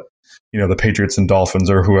the Patriots and Dolphins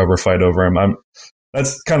or whoever fight over him?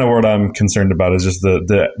 That's kind of what I'm concerned about, is just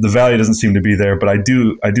the value doesn't seem to be there, but I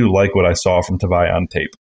do like what I saw from Tavai on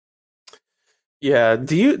tape. Yeah.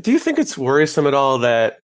 Do you think it's worrisome at all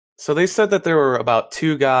that, so they said that there were about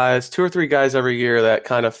two or three guys every year that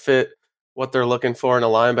kind of fit what they're looking for in a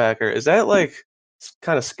linebacker. Is that like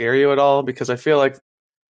kind of scare you at all? Because I feel like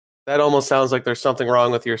that almost sounds like there's something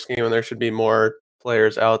wrong with your scheme and there should be more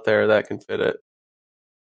players out there that can fit it.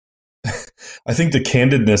 I think the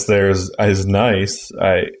candidness there is nice.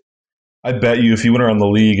 I bet you if you went around the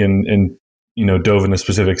league and dove into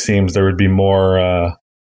specific schemes, there would be more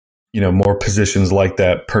more positions like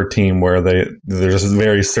that per team where there's a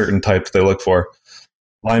very certain type they look for.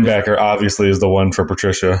 Linebacker obviously is the one for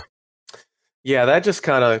Patricia. Yeah, that just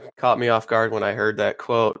kind of caught me off guard when I heard that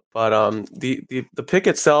quote. But the pick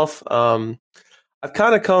itself, I've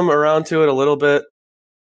kind of come around to it a little bit.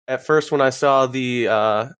 At first, when I saw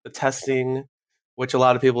the testing, which a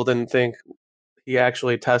lot of people didn't think he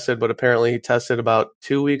actually tested, but apparently he tested about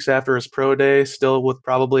 2 weeks after his pro day, still with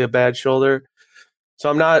probably a bad shoulder. So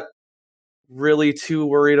I'm not really too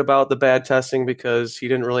worried about the bad testing because he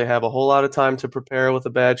didn't really have a whole lot of time to prepare with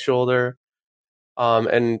a bad shoulder.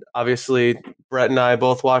 And obviously, Brett and I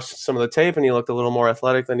both watched some of the tape, and he looked a little more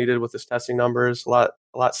athletic than he did with his testing numbers. A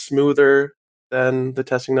lot smoother than the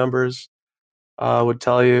testing numbers would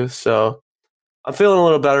tell you. So I'm feeling a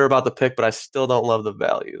little better about the pick, but I still don't love the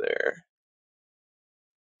value there.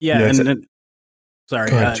 Yeah, sorry,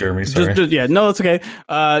 go ahead, Jeremy. Sorry. No, that's okay.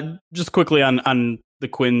 Just quickly on the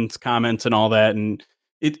Quinn's comments and all that, and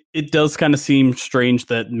it does kind of seem strange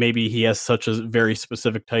that maybe he has such a very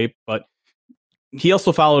specific type, but he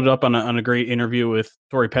also followed up on a great interview with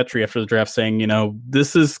Tori Petrie after the draft saying,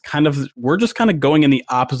 this is we're just kind of going in the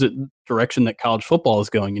opposite direction that college football is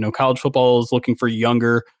going. College football is looking for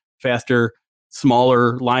younger, faster,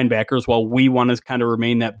 smaller linebackers, while we want to kind of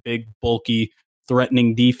remain that big, bulky,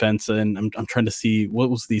 threatening defense. And I'm trying to see what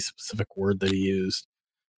was the specific word that he used.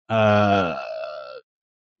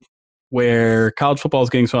 Where college football is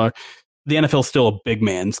getting smaller, the NFL is still a big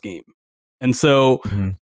man's game. And so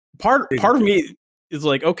part of me is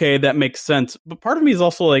like, okay, that makes sense. But part of me is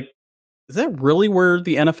also like, is that really where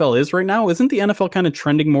the NFL is right now? Isn't the NFL kind of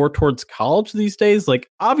trending more towards college these days? Like,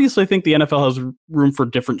 obviously, I think the NFL has room for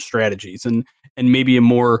different strategies and maybe a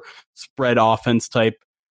more spread offense type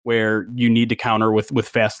where you need to counter with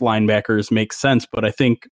fast linebackers makes sense. But I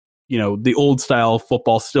think, the old style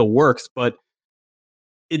football still works, but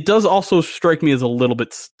it does also strike me as a little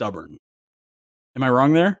bit stubborn. Am I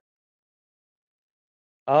wrong there?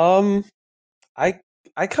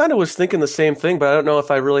 I kind of was thinking the same thing, but I don't know if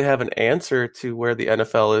I really have an answer to where the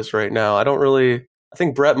NFL is right now. I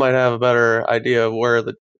think Brett might have a better idea of where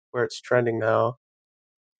it's trending now.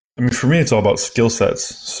 I mean, for me, it's all about skill sets.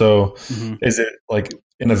 So is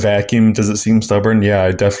in a vacuum, does it seem stubborn? Yeah,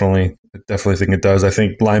 I definitely think it does. I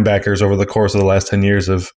think linebackers over the course of the last 10 years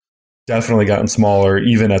have definitely gotten smaller,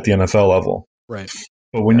 even at the NFL level. Right.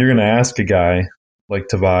 But when you're going to ask a guy like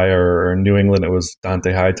Tavai, or in New England, it was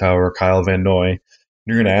Dante Hightower or Kyle Van Noy,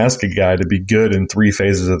 you're going to ask a guy to be good in 3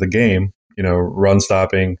 phases of the game, run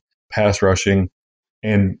stopping, pass rushing,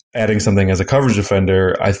 and adding something as a coverage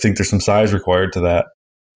defender. I think there's some size required to that.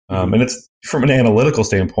 And it's from an analytical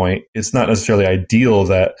standpoint, it's not necessarily ideal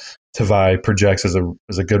that Tavai projects as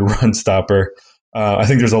a good run stopper. I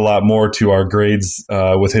think there's a lot more to our grades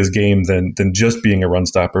with his game than just being a run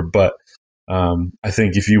stopper. But I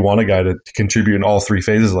think if you want a guy to contribute in all 3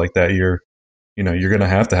 phases like that, you're going to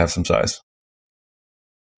have some size.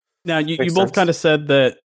 Now, you both kind of said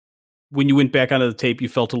that when you went back onto the tape, you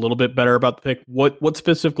felt a little bit better about the pick. What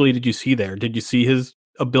specifically did you see there? Did you see his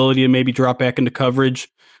ability to maybe drop back into coverage,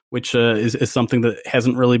 which is something that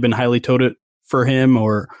hasn't really been highly touted for him,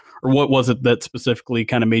 or what was it that specifically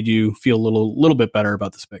kind of made you feel a little bit better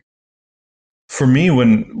about this pick? For me,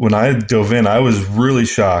 when I dove in, I was really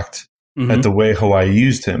shocked at the way Hawaii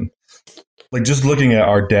used him. Like, just looking at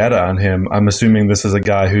our data on him, I'm assuming this is a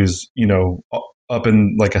guy who's, up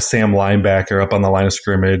in like a Sam linebacker up on the line of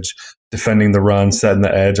scrimmage, defending the run, setting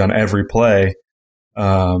the edge on every play.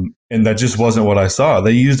 And that just wasn't what I saw.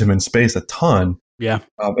 They used him in space a ton. Yeah.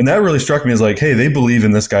 And that really struck me as like, hey, they believe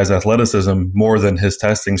in this guy's athleticism more than his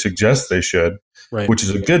testing suggests they should, right, which is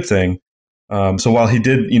a good thing. So while he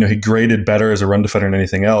did, he graded better as a run defender than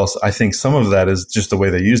anything else, I think some of that is just the way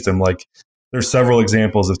they used him. Like, there's several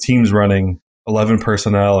examples of teams running 11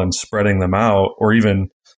 personnel and spreading them out, or even,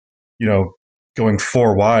 going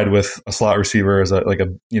 4 wide with a slot receiver as a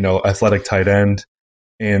athletic tight end.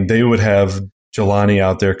 And they would have Jelani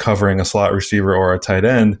out there covering a slot receiver or a tight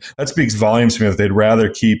end. That speaks volumes to me if they'd rather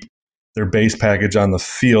keep their base package on the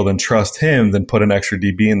field and trust him than put an extra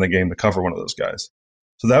DB in the game to cover one of those guys.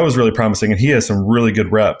 So that was really promising. And he has some really good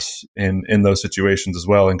reps in those situations as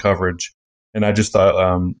well in coverage. And I just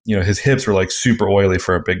thought, his hips were like super oily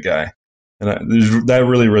for a big guy. And that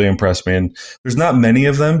really, really impressed me. And there's not many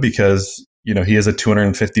of them because, he is a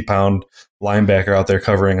 250-pound linebacker out there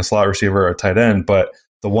covering a slot receiver or a tight end. But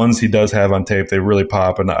the ones he does have on tape, they really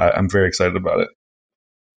pop. And I'm very excited about it.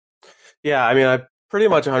 Yeah, I mean, I pretty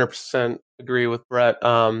much 100% agree with Brett.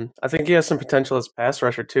 I think he has some potential as a pass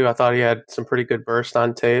rusher, too. I thought he had some pretty good burst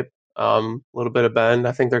on tape, a little bit of bend.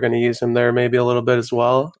 I think they're going to use him there maybe a little bit as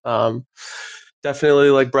well. Definitely,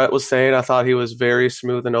 like Brett was saying, I thought he was very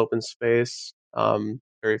smooth in open space,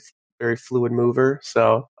 very, very fluid mover.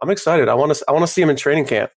 So I'm excited. I want to see him in training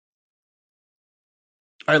camp.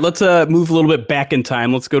 All right, let's move a little bit back in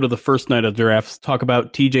time. Let's go to the first night of drafts. Talk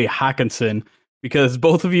about TJ Hawkinson, because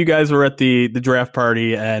both of you guys were at the draft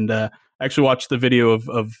party, and I actually watched the video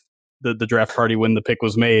of the draft party when the pick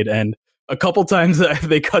was made. And a couple times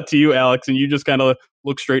they cut to you, Alex, and you just kind of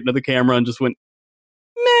looked straight into the camera and just went,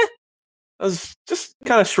 meh. I was just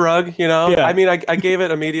kind of shrug, Yeah. I mean, I gave it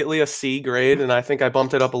immediately a C grade, and I think I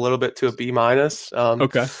bumped it up a little bit to a B minus.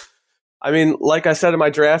 Okay. I mean, like I said in my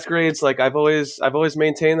draft grades, like I've always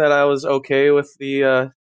maintained that I was okay with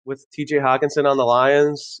with TJ Hawkinson on the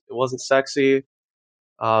Lions. It wasn't sexy.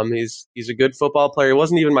 He's a good football player. He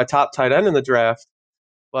wasn't even my top tight end in the draft,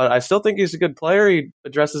 but I still think he's a good player. He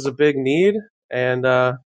addresses a big need, and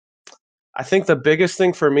I think the biggest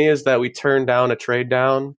thing for me is that we turned down a trade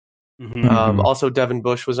down. Also, Devin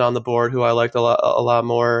Bush was on the board, who I liked a lot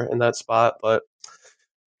more in that spot. But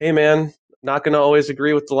hey, man, not going to always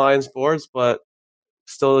agree with the Lions boards, but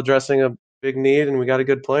still addressing a big need, and we got a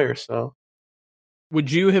good player. So,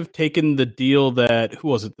 would you have taken the deal that, who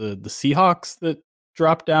was it, the Seahawks that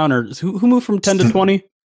dropped down, or who moved from 10 to 20?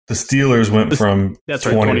 The Steelers went from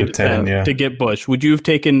 20 to 10, yeah, to get Bush. Would you have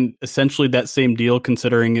taken essentially that same deal,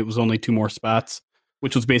 considering it was only 2 more spots,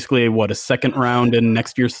 which was basically a second round in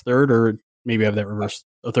next year's third, or maybe I have that reversed,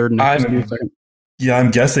 a third next year's second? Yeah, I'm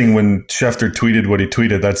guessing when Schefter tweeted what he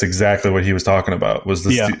tweeted, that's exactly what he was talking about.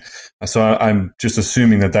 So I'm just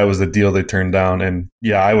assuming that was the deal they turned down, and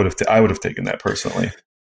yeah, I would have taken that personally.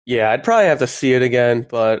 Yeah, I'd probably have to see it again,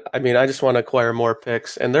 but I mean, I just want to acquire more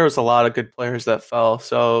picks, and there was a lot of good players that fell,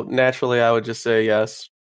 so naturally, I would just say yes.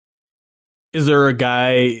 Is there a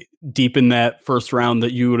guy deep in that first round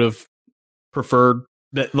that you would have preferred?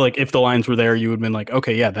 That, like, if the Lions were there, you would have been like,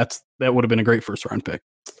 okay, yeah, that would have been a great first round pick.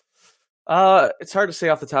 It's hard to say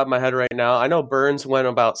off the top of my head right now. I know Burns went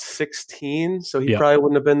about 16, so he probably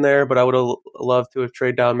wouldn't have been there, but I would have loved to have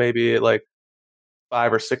traded down maybe like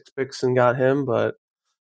 5 or 6 picks and got him. But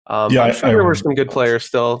I'm sure there were some good players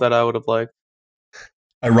still that I would have liked.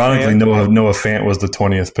 Ironically, Noah Fant was the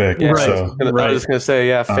 20th pick. Yeah, right. So. I was just going to say,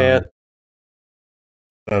 Fant.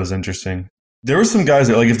 That was interesting. There were some guys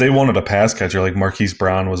that, like, if they wanted a pass catcher, like Marquise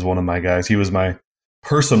Brown was one of my guys. He was my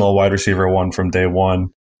personal wide receiver one from day one.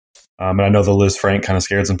 And I know the Liz Frank kind of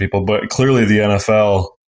scared some people, but clearly the NFL,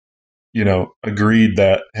 agreed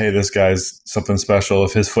that, hey, this guy's something special.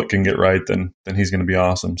 If his foot can get right, then he's going to be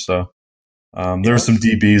awesome. So there were some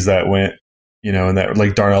DBs that went, and that,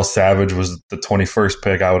 like, Darnell Savage was the 21st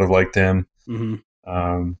pick. I would have liked him.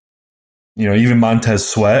 Mm-hmm. Even Montez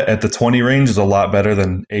Sweat at the 20 range is a lot better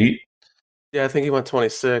than 8. Yeah, I think he went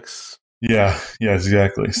 26. Yeah,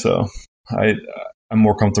 exactly. So I'm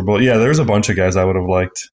more comfortable. Yeah, there's a bunch of guys I would have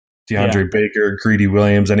liked. DeAndre Baker, Greedy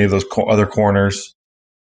Williams, any of those other corners.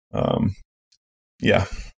 Yeah.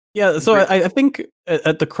 So I think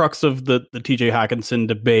at the crux of the TJ Hawkinson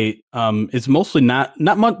debate is mostly not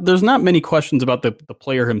much. There's not many questions about the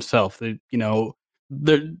player himself.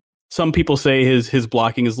 Some people say his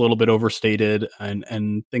blocking is a little bit overstated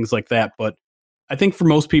and things like that. But I think for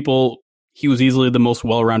most people, he was easily the most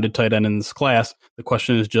well-rounded tight end in this class. The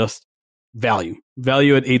question is just value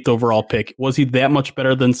at 8th overall pick. Was he that much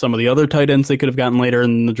better than some of the other tight ends they could have gotten later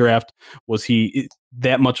in the draft? Was he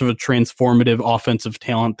that much of a transformative offensive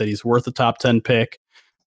talent that he's worth a top 10 pick?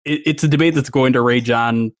 It's a debate that's going to rage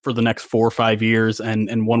on for the next 4 or 5 years,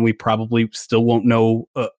 and one we probably still won't know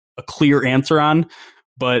a clear answer on.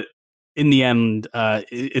 But in the end,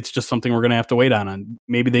 it's just something we're going to have to wait on.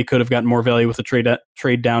 Maybe they could have gotten more value with a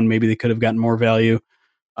trade down. Maybe they could have gotten more value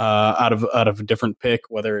out of a different pick,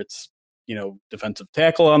 whether it's defensive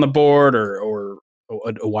tackle on the board or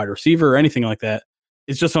a wide receiver or anything like that.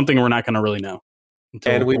 It's just something we're not going to really know.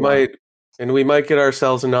 And we might get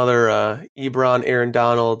ourselves another Ebron Aaron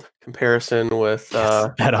Donald comparison with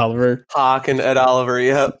Ed Oliver, Hawk and Ed Oliver.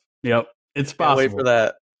 Yep. It's possible. Can't wait for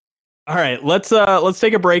that. All right, let's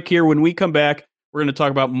take a break here. When we come back, we're going to talk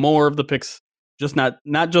about more of the picks, just not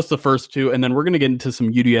just the first 2, and then we're going to get into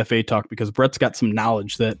some UDFA talk because Brett's got some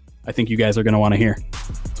knowledge that I think you guys are going to want to hear.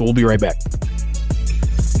 So we'll be right back.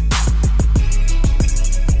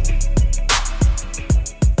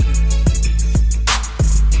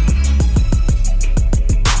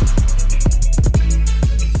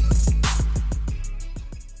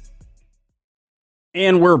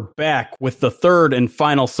 And we're back with the third and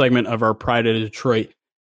final segment of our Pride of Detroit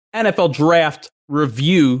NFL Draft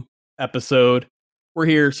Review episode. We're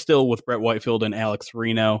here still with Brett Whitefield and Alex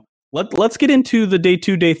Reno. Let's get into the day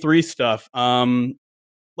 2, day 3 stuff.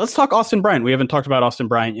 Let's talk Austin Bryant. We haven't talked about Austin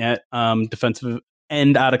Bryant yet. Defensive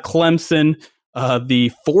end out of Clemson.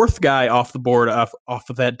 The 4th guy off the board off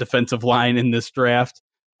of that defensive line in this draft.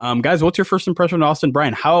 Guys, what's your first impression of Austin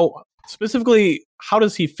Bryant? How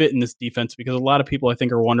does he fit in this defense? Because a lot of people, I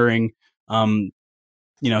think, are wondering,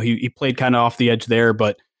 he played kind of off the edge there,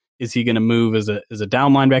 but is he going to move as a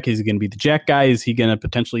down linebacker? Is he going to be the jack guy? Is he going to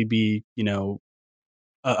potentially be,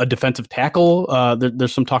 a defensive tackle?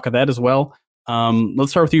 There's some talk of that as well.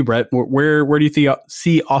 Let's start with you, Brett. Where do you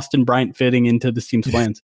see Austin Bryant fitting into this team's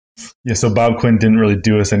plans? Yeah, so Bob Quinn didn't really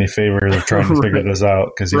do us any favors of trying to figure this out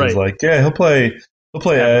because he was like, yeah, he'll play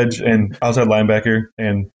edge and outside linebacker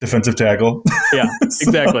and defensive tackle. Yeah,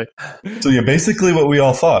 exactly. So basically what we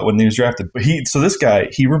all thought when he was drafted. But this guy,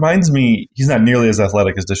 he reminds me, he's not nearly as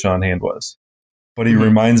athletic as Deshaun Hand was, but he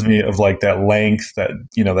reminds me of like that length, that,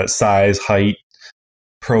 that size, height,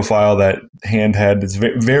 profile that Hand had. It's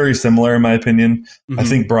very similar in my opinion. Mm-hmm. I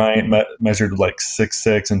think Bryant measured like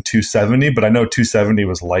 6'6" and 270, but I know 270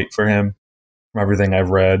 was light for him from everything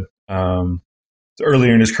I've read.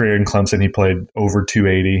 Earlier in his career in Clemson, he played over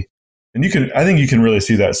 280, and I think you can really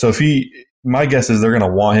see that. So my guess is they're going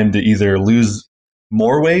to want him to either lose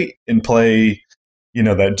more weight and play,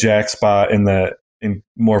 that jack spot in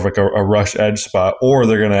more of like a rush edge spot, or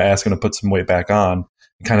they're going to ask him to put some weight back on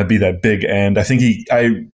and kind of be that big end. I think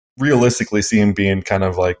I realistically see him being kind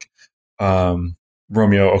of like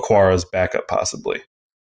Romeo Okwara's backup possibly.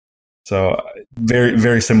 So very,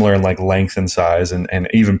 very similar in like length and size and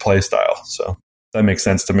even play style. So that makes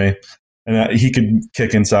sense to me. And he could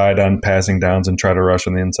kick inside on passing downs and try to rush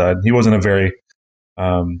on the inside. He wasn't a very,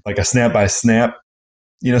 like a snap by snap,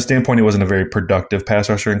 standpoint. He wasn't a very productive pass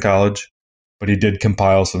rusher in college, but he did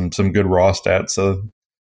compile some good raw stats. So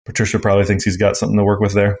Patricia probably thinks he's got something to work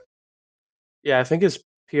with there. Yeah, I think his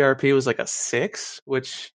PRP was like a 6,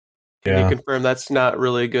 which can you confirm that's not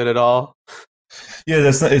really good at all? Yeah,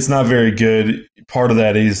 it's not very good. Part of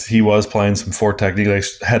that is he was playing some 4 technique, like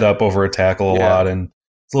head up over a tackle a lot, and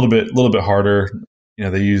it's a little bit harder.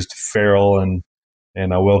 They used Farrell and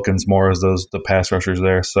Wilkins more as the pass rushers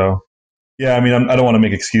there. So yeah, I mean, I don't want to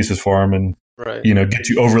make excuses for him and get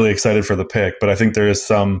you overly excited for the pick, but I think there is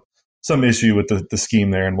some issue with the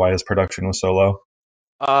scheme there and why his production was so low.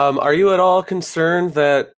 Are you at all concerned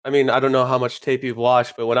that, I mean, I don't know how much tape you've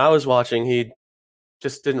watched, but when I was watching, he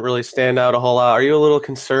just didn't really stand out a whole lot. Are you a little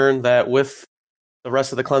concerned that with the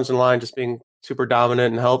rest of the Clemson line just being super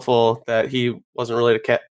dominant and helpful, that he wasn't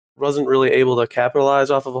really able to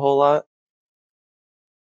capitalize off of a whole lot?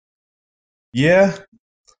 Yeah,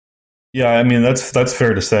 yeah. I mean, that's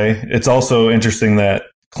fair to say. It's also interesting that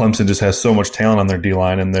Clemson just has so much talent on their D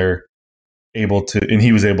line, and they're able to, and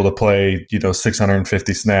he was able to play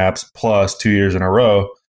 650 snaps plus 2 years in a row.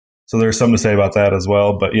 So there's something to say about that as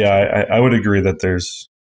well. But yeah, I would agree that there's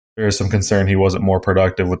some concern he wasn't more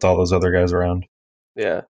productive with all those other guys around.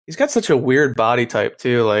 Yeah. He's got such a weird body type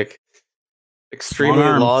too, like extremely Long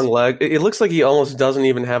arms. long leg. It looks like he almost doesn't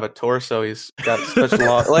even have a torso. He's got such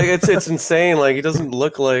long, like it's insane. Like he doesn't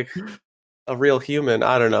look like a real human.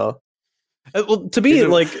 I don't know. Well, to me,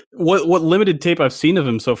 like what limited tape I've seen of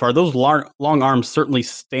him so far, those long arms certainly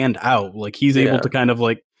stand out. Like he's able to kind of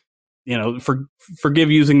like, forgive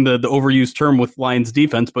using the overused term with Lions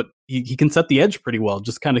defense, but he can set the edge pretty well,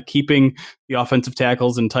 just kind of keeping the offensive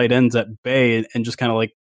tackles and tight ends at bay and just kind of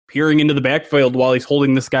like peering into the backfield while he's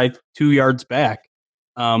holding this guy 2 yards back.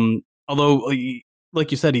 Although, like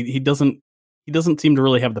you said, he doesn't seem to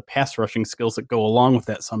really have the pass rushing skills that go along with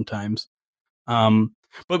that sometimes.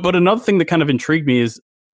 But another thing that kind of intrigued me is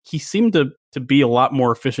he seemed to be a lot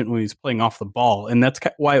more efficient when he's playing off the ball. And that's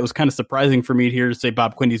why it was kind of surprising for me to hear to say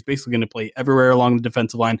Bob Quindy's basically going to play everywhere along the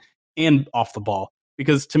defensive line and off the ball.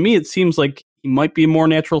 Because to me, it seems like he might be a more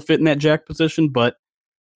natural fit in that jack position. But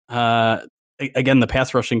again, the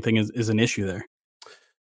pass rushing thing is an issue there.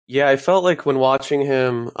 Yeah, I felt like when watching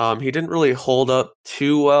him, he didn't really hold up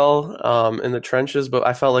too well in the trenches, but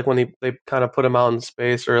I felt like when they kind of put him out in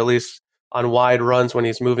space, or at least on wide runs when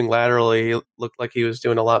he's moving laterally, he looked like he was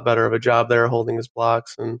doing a lot better of a job there, holding his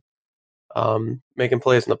blocks and making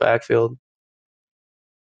plays in the backfield.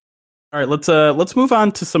 All right, let's move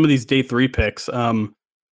on to some of these day 3 picks. The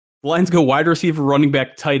Lions go wide receiver, running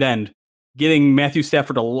back, tight end, getting Matthew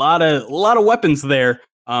Stafford a lot of weapons there.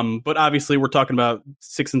 But obviously, we're talking about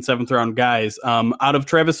 6th and 7th round guys. Out of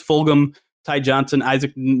Travis Fulgham, Ty Johnson,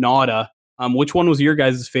 Isaac Nauta, which one was your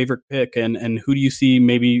guys' favorite pick, and who do you see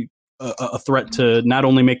maybe a threat to not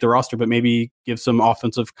only make the roster, but maybe give some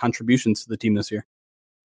offensive contributions to the team this year?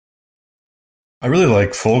 I really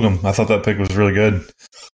like Fulgham. I thought that pick was really good.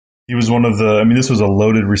 He was one of this was a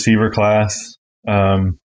loaded receiver class.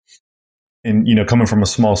 And, coming from a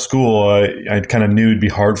small school, I kind of knew it'd be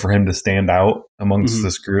hard for him to stand out amongst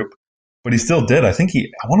this group. But he still did. I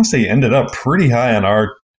want to say he ended up pretty high on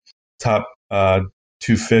our top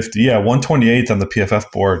 250. Yeah, 128th on the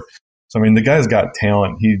PFF board. So, I mean, the guy's got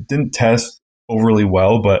talent. He didn't test overly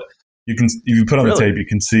well, but if you put on the tape, you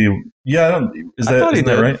can see. Yeah, isn't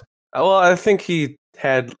that right? Well, I think he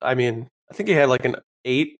had like an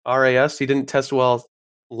 8 RAS. He didn't test well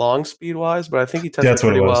long speed wise, but I think he tested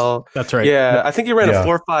pretty well. That's right. Yeah, I think he ran a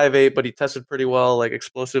 4.58, but he tested pretty well, like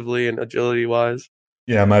explosively and agility wise.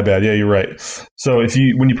 Yeah, my bad. Yeah, you're right. So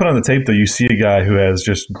when you put on the tape, though, you see a guy who has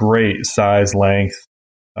just great size, length,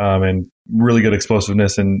 and really good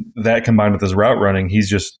explosiveness, and that combined with his route running,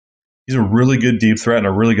 he's a really good deep threat and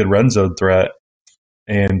a really good red zone threat.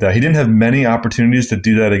 And he didn't have many opportunities to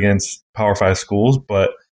do that against Power 5 schools,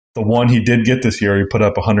 but the one he did get this year, he put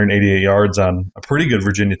up 188 yards on a pretty good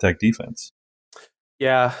Virginia Tech defense.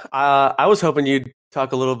 Yeah, I was hoping you'd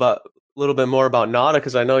talk a little bit more about Nauta,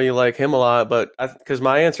 because I know you like him a lot, but because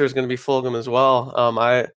my answer is going to be Fulgham as well.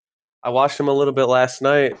 I watched him a little bit last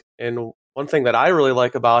night, and one thing that I really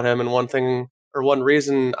like about him, and one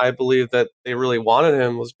reason I believe that they really wanted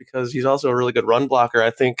him, was because he's also a really good run blocker.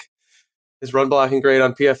 I think his run blocking grade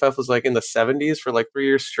on PFF was like in the 70s for like 3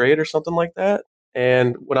 years straight or something like that.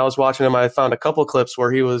 And when I was watching him, I found a couple clips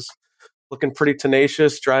where he was looking pretty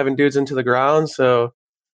tenacious, driving dudes into the ground. So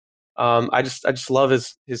I just love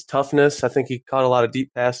his toughness. I think he caught a lot of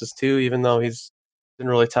deep passes too, even though he's didn't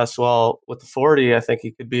really test well with the 40. I think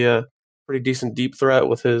he could be a pretty decent deep threat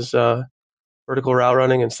with his vertical route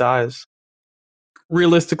running and size.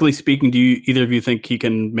 Realistically speaking, do either of you think he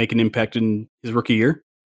can make an impact in his rookie year?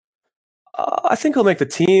 I think he'll make the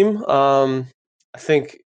team. I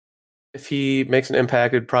think if he makes an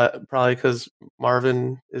impact, it'd probably because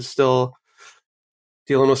Marvin is still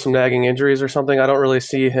dealing with some nagging injuries or something. I don't really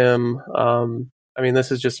see him. I mean,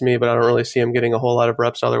 this is just me, but I don't really see him getting a whole lot of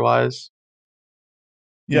reps otherwise.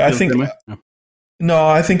 Yeah, I think. No,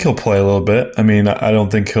 I think he'll play a little bit. I mean, I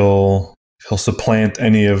don't think he'll supplant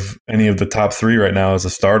any of the top 3 right now as a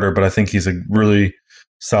starter, but I think he's a really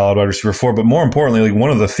solid wide receiver 4. But more importantly, like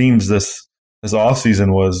one of the themes this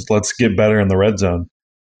offseason was let's get better in the red zone.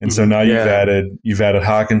 And so now you've added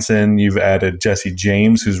Hawkinson, you've added Jesse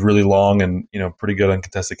James, who's really long and pretty good on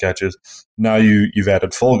contested catches. Now you've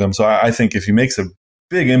added Fulgham. So I think if he makes a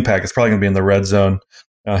big impact, it's probably going to be in the red zone.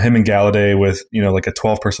 Him and Galladay with like a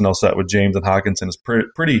 12 personnel set with James and Hawkinson is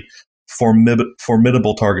pretty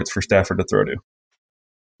formidable targets for Stafford to throw to.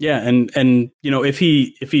 Yeah, and if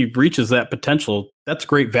he reaches that potential, that's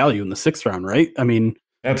great value in the 6th round, right? I mean,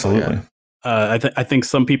 absolutely. I think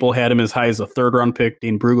some people had him as high as a 3rd round pick.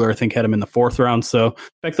 Dane Brugler, I think, had him in the 4th round. So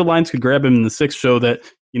the fact the Lions could grab him in the 6th show that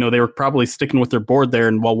they were probably sticking with their board there.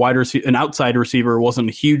 And while an outside receiver wasn't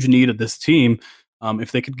a huge need of this team,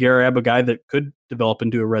 if they could grab a guy that could develop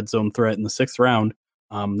into a red zone threat in the 6th round,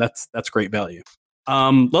 that's great value.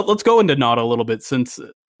 Let's go into Nauta a little bit since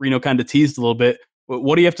Reno kind of teased a little bit.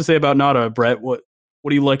 What do you have to say about Nauta, Brett? What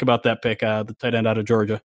do you like about that pick, the tight end out of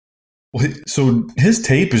Georgia? Well, so his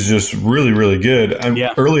tape is just really, really good.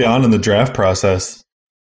 Early on in the draft process,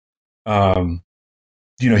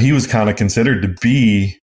 he was kind of considered to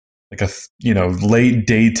be like a late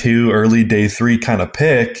day 2, early day 3 kind of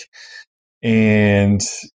pick, and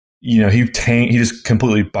he just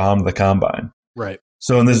completely bombed the combine. Right.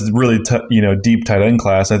 So in this really deep tight end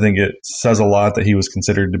class, I think it says a lot that he was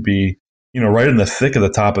considered to be right in the thick of the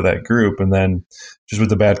top of that group, and then just with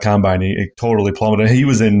the bad combine, he totally plummeted. He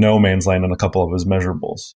was in no man's land on a couple of his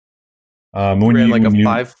measurables. He ran like a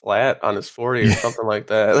 5 flat on his 40 or something like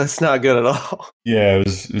that. That's not good at all. Yeah, it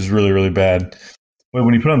was really, really bad. But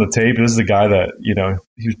when you put on the tape, this is a guy that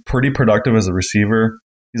he was pretty productive as a receiver.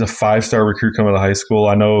 He's a 5-star recruit coming out of high school.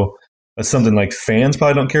 I know that's something like fans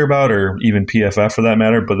probably don't care about, or even PFF for that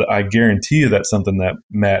matter. But I guarantee you that's something that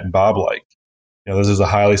Matt and Bob like. This is a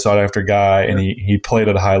highly sought after guy, and he played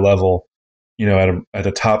at a high level, at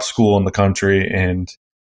a top school in the country, and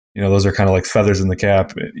those are kind of like feathers in the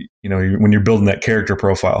cap, when you're building that character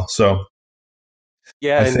profile. So,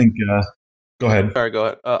 yeah, I think. Go ahead. Sorry, go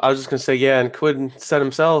ahead. I was just gonna say, and Quinn said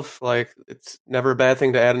himself, like it's never a bad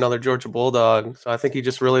thing to add another Georgia Bulldog. So I think he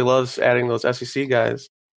just really loves adding those SEC guys.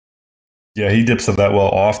 Yeah, he dips at that well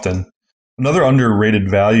often. Another underrated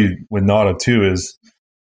value with Nauta too is,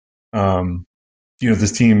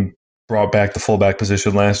 this team brought back the fullback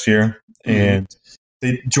position last year, and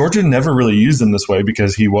Georgia never really used him this way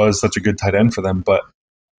because he was such a good tight end for them. But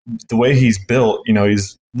the way he's built,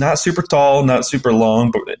 he's not super tall, not super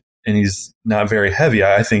long, and he's not very heavy.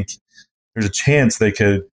 I think there's a chance they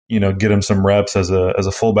could, get him some reps as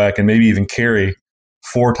a fullback and maybe even carry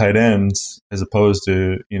 4 tight ends as opposed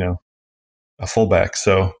to, a fullback.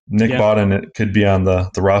 So Nick Bodden could be on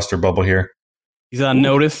the roster bubble here. He's on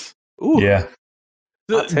notice. Ooh. Yeah.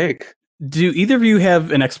 Hot take. Do either of you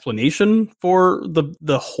have an explanation for the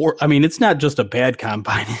I mean, it's not just a bad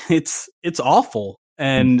combine. It's awful.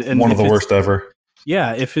 And one of the worst ever.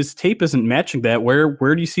 Yeah. If his tape isn't matching that, where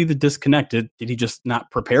do you see the disconnect? Did he just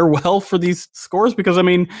not prepare well for these scores? Because I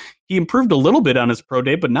mean, he improved a little bit on his pro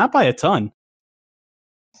day, but not by a ton.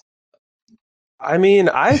 I mean,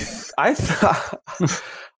 I thought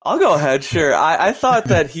I'll go ahead. Sure. I thought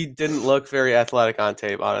that he didn't look very athletic on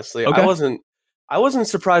tape, honestly. Okay. I wasn't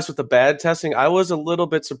surprised with the bad testing. I was a little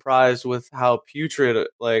bit surprised with how putrid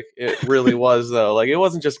it really was, though. It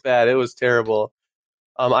wasn't just bad; it was terrible.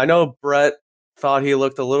 I know Brett thought he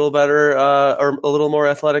looked a little better or a little more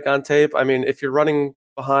athletic on tape. I mean, if you're running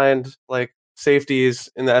behind safeties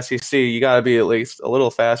in the SEC, you got to be at least a little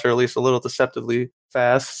faster, at least a little deceptively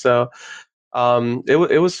fast. So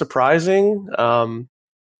it was surprising.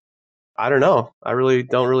 I don't know. I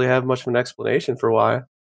don't really have much of an explanation for why.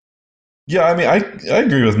 Yeah, I mean, I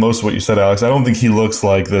agree with most of what you said, Alex. I don't think he looks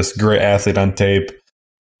like this great athlete on tape.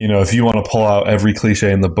 If you want to pull out every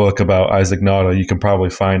cliche in the book about Isaac Nauta, you can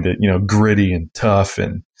probably find it, gritty and tough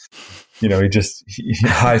and, he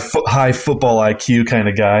high football IQ kind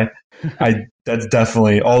of guy. That's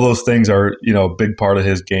definitely, all those things are, a big part of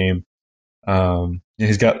his game.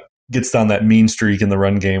 Gets down that mean streak in the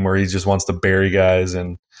run game where he just wants to bury guys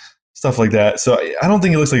and stuff like that. So I don't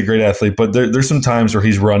think he looks like a great athlete, but there's some times where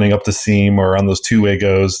he's running up the seam or on those two-way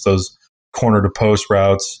goes, those corner to post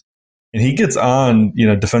routes, and he gets on,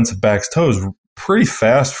 defensive backs' toes pretty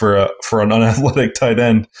fast for an unathletic tight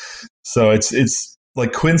end. So it's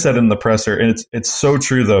like Quinn said in the presser, and it's so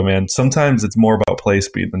true though, man. Sometimes it's more about play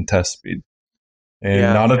speed than test speed,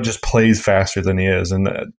 and Nauta just plays faster than he is, and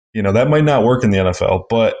that might not work in the NFL,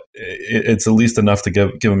 but it's at least enough to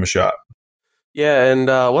give him a shot. Yeah, and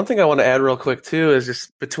one thing I want to add real quick, too, is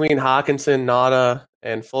just between Hawkinson, Nauta,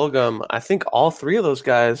 and Fulgham, I think all 3 of those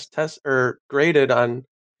guys graded on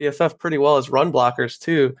PFF pretty well as run blockers,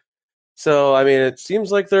 too. So, I mean, it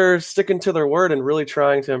seems like they're sticking to their word and really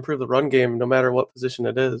trying to improve the run game no matter what position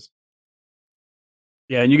it is.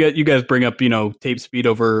 Yeah, and you guys bring up, tape speed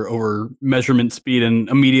over measurement speed, and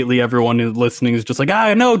immediately everyone who's listening is just like,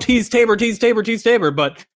 no, tease Tabor.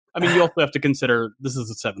 But I mean, you also have to consider this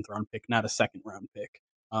is a 7th round pick, not a 2nd round pick.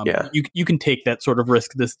 You can take that sort of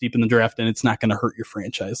risk this deep in the draft, and it's not going to hurt your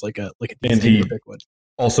franchise like a Tabor pick would.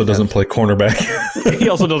 Also doesn't play cornerback. He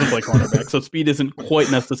also doesn't play cornerback, so speed isn't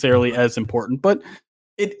quite necessarily as important, but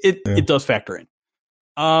it does factor in.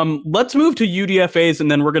 Let's move to UDFAs,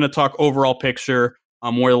 and then we're going to talk overall picture,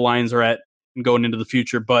 where the Lions are at and going into the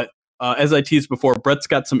future. But as I teased before, Brett's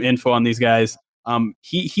got some info on these guys.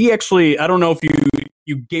 He actually, I don't know if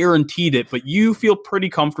you guaranteed it, but you feel pretty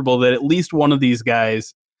comfortable that at least one of these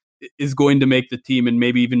guys is going to make the team and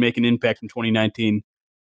maybe even make an impact in 2019.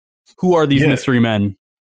 Who are these mystery men?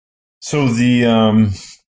 So the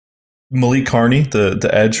Malik Carney, the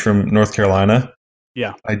edge from North Carolina.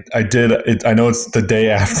 Yeah, I did. I know it's the day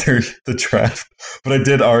after the draft, but I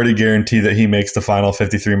did already guarantee that he makes the final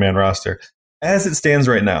 53-man roster as it stands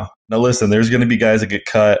right now. Now, listen, there's going to be guys that get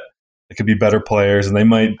cut. It could be better players, and they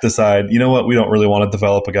might decide, you know what, we don't really want to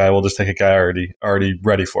develop a guy. We'll just take a guy already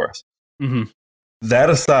ready for us. Mm-hmm. That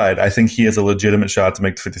aside, I think he has a legitimate shot to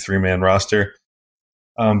make the 53-man roster.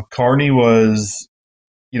 Carney was,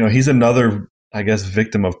 he's another, I guess,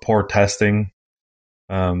 victim of poor testing.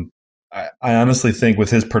 I honestly think with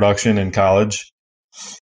his production in college,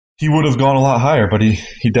 he would have gone a lot higher, but he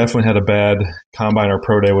definitely had a bad combine or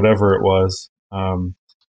pro day, whatever it was.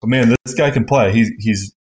 But man, this guy can play.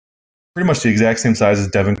 He's pretty much the exact same size as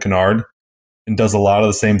Devin Kennard and does a lot of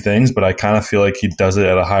the same things, but I kind of feel like he does it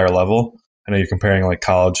at a higher level. I know you're comparing like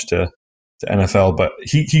college to NFL, but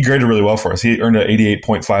he graded really well for us. He earned an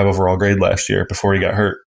 88.5 overall grade last year before he got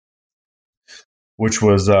hurt, which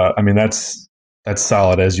was, that's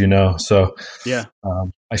solid, as you know. So yeah,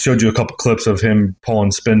 I showed you a couple clips of him pulling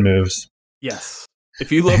spin moves. Yes,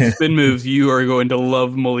 if you love spin moves, you are going to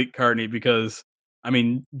love Malik Carney because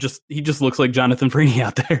he just looks like Jonathan Freeney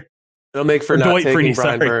out there. It'll make for not taking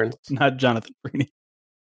Brian Burns, not Jonathan Freeney.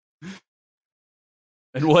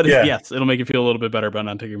 And yes, it'll make you feel a little bit better about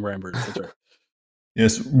not taking Brian Burns. That's right.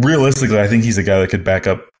 Yes, realistically, I think he's a guy that could back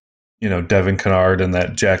up, Devin Kennard in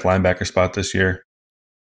that jack linebacker spot this year.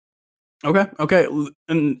 Okay.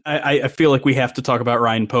 And I feel like we have to talk about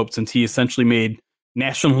Ryan Pope since he essentially made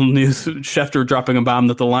national news, Schefter dropping a bomb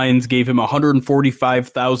that the Lions gave him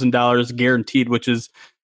 $145,000 guaranteed, which is,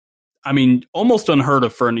 almost unheard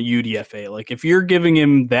of for an UDFA. Like if you're giving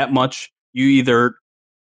him that much, you either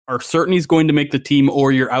are certain he's going to make the team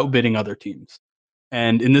or you're outbidding other teams.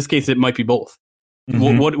 And in this case, it might be both.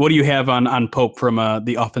 Mm-hmm. What do you have on Pope from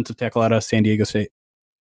the offensive tackle out of San Diego State?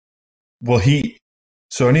 Well,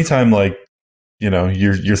 so anytime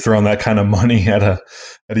you're throwing that kind of money at a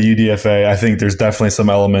UDFA, I think there's definitely some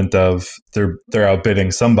element of they're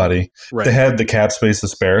outbidding somebody. Right. They had the cap space to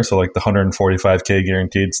spare, so like the $145K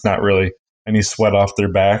guaranteed, it's not really any sweat off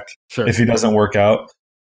their back if he doesn't work out.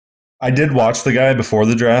 I did watch the guy before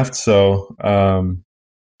the draft, so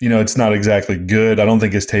it's not exactly good. I don't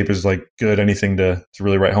think his tape is like good, anything to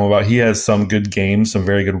really write home about. He has some good games, some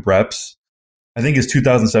very good reps. I think his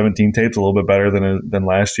 2017 tape's a little bit better than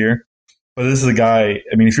last year. But this is a guy,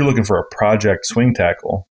 if you're looking for a project swing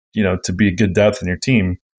tackle, to be a good depth in your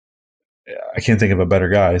team, I can't think of a better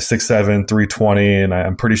guy. 6'7", 320, and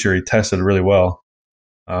I'm pretty sure he tested really well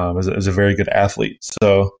as a very good athlete.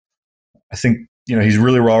 So I think, he's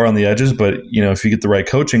really raw around the edges, but, if you get the right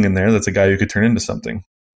coaching in there, that's a guy who could turn into something.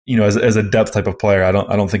 As a depth type of player, I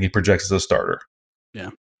don't think he projects as a starter.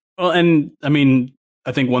 Yeah. Well, and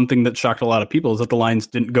I think one thing that shocked a lot of people is that the Lions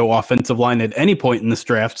didn't go offensive line at any point in this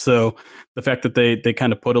draft. So the fact that they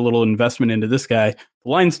kind of put a little investment into this guy, the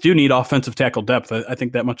Lions do need offensive tackle depth. I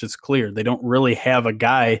think that much is clear. They don't really have a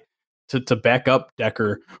guy to back up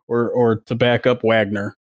Decker or to back up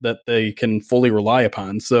Wagner that they can fully rely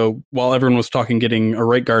upon. So while everyone was talking getting a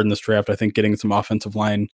right guard in this draft, I think getting some offensive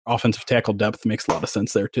tackle depth makes a lot of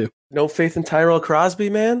sense there too. No faith in Tyrell Crosby,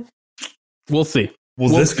 man? We'll see.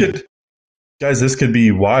 This could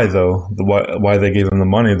be why, though, why they gave him the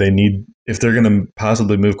money. They need, if they're going to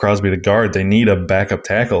possibly move Crosby to guard, they need a backup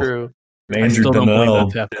tackle. True. Andrew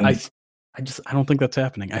Donnell. I don't think that's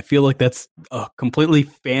happening. I feel like that's a completely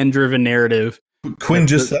fan-driven narrative. Quinn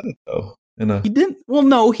just said it, though. He didn't. Well,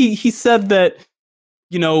 no, he said that,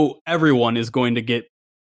 everyone is going to get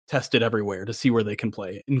tested everywhere to see where they can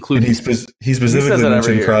play, including. And he specifically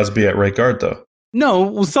mentioned Crosby at right guard, though.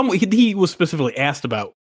 No, he was specifically asked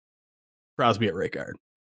about Crosby at right guard.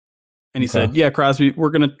 And he said, yeah, Crosby, we're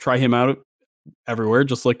going to try him out everywhere,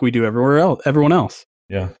 just like we do everyone else.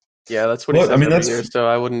 Yeah. Yeah, that's what he said every year, so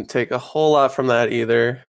I wouldn't take a whole lot from that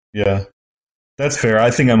either. Yeah. That's fair. I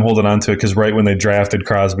think I'm holding on to it because right when they drafted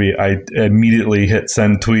Crosby, I immediately hit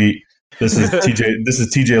send tweet. This is TJ. This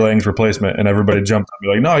is TJ Lang's replacement, and everybody jumped on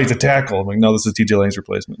me like, "No, he's a tackle." I'm like, "No, this is TJ Lang's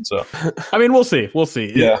replacement." So, I mean, we'll see. We'll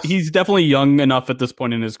see. Yeah. He's definitely young enough at this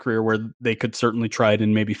point in his career where they could certainly try it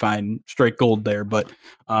and maybe find straight gold there. But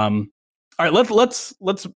all right, let's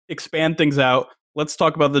expand things out. Let's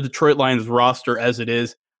talk about the Detroit Lions roster as it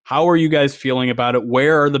is. How are you guys feeling about it?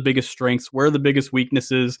 Where are the biggest strengths? Where are the biggest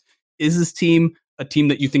weaknesses? Is this team a team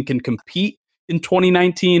that you think can compete in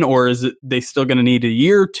 2019, or is it they still going to need a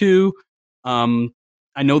year or two?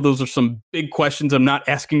 I know those are some big questions. I'm not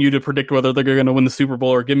asking you to predict whether they're going to win the Super Bowl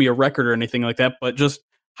or give me a record or anything like that, but just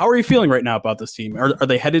how are you feeling right now about this team? Are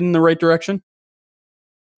they headed in the right direction?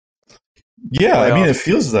 Yeah, I mean, it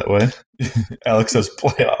feels that way. Alex says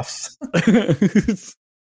playoffs.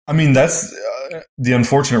 I mean, that's the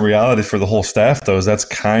unfortunate reality for the whole staff, though, is that's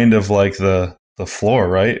kind of like the floor,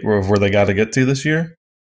 right? Where they got to get to this year.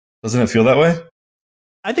 Doesn't it feel that way?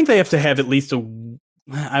 I think they have to have at least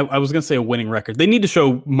I was going to say a winning record. They need to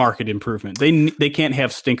show market improvement. They can't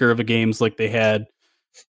have stinker of a games like they had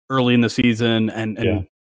early in the season and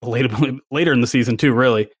later in the season too,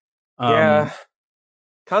 really. Yeah.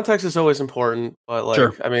 Context is always important, but like,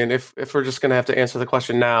 Sure. I mean, if we're just going to have to answer the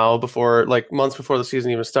question now before like months before the season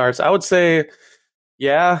even starts, I would say,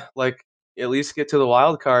 yeah, like at least get to the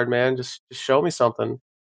wild card, man. Just show me something.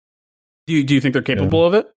 Do you think they're capable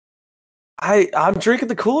of it? I'm drinking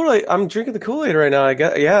the Kool-Aid. I'm drinking the Kool-Aid right now. I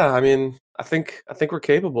guess. Yeah. I mean, I think we're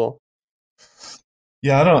capable.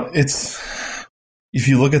 Yeah, I don't. It's if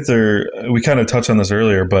you look at we kind of touched on this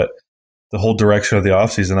earlier, but the whole direction of the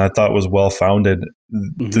offseason I thought was well founded.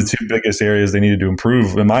 Mm-hmm. The two biggest areas they needed to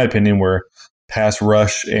improve, in my opinion, were pass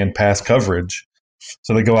rush and pass coverage.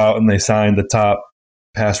 So they go out and they sign the top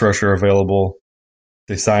pass rusher available.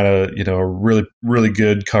 They sign a really, really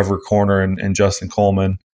good cover corner in Justin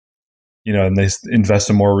Coleman. And they invest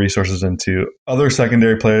some more resources into other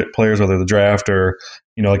secondary players, whether the draft or,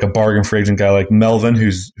 like a bargain free agent guy like Melvin,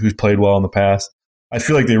 who's played well in the past. I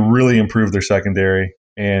feel like they really improved their secondary.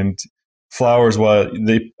 And Flowers,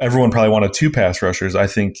 everyone probably wanted two pass rushers. I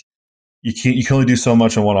think you can only do so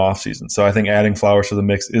much in one offseason. So I think adding Flowers to the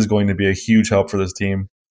mix is going to be a huge help for this team.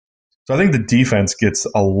 So I think the defense gets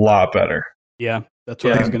a lot better. Yeah. That's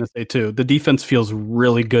what I was going to say too. The defense feels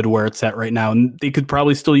really good where it's at right now, and they could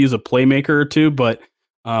probably still use a playmaker or two. But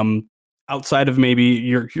outside of maybe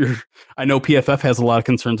your, I know PFF has a lot of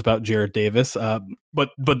concerns about Jared Davis, but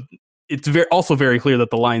it's also very clear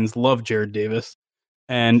that the Lions love Jared Davis,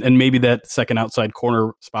 and maybe that second outside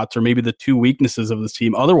corner spots are maybe the two weaknesses of this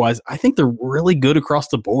team. Otherwise, I think they're really good across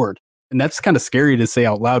the board, and that's kind of scary to say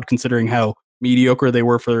out loud considering how mediocre they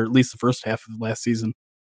were for at least the first half of last season.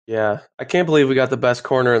 Yeah, I can't believe we got the best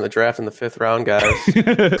corner in the draft in the 5th round, guys.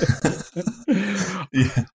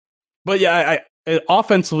 Yeah. But yeah,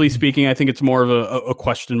 offensively speaking, I think it's more of a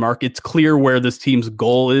question mark. It's clear where this team's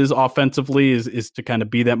goal is offensively is to kind of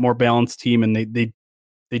be that more balanced team, and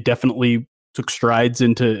they definitely took strides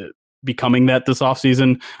into becoming that this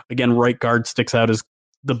offseason. Again, right guard sticks out as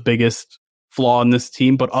the biggest flaw in this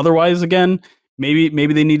team, but otherwise, again, maybe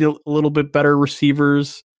they need a little bit better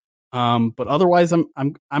receivers. But otherwise,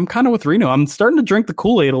 I'm kind of with Reno. I'm starting to drink the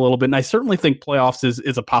Kool-Aid a little bit, and I certainly think playoffs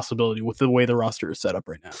is a possibility with the way the roster is set up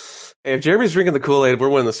right now. Hey, if Jeremy's drinking the Kool-Aid, we're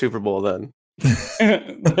winning the Super Bowl then.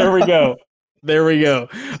 There we go.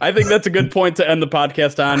 I think that's a good point to end the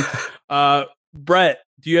podcast on. Brett,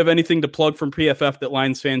 do you have anything to plug from PFF that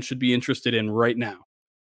Lions fans should be interested in right now?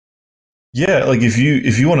 Yeah, like if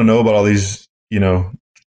you want to know about all these,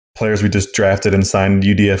 players we just drafted and signed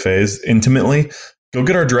UDFAs intimately, go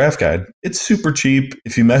get our draft guide. It's super cheap.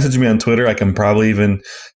 If you message me on Twitter, I can probably even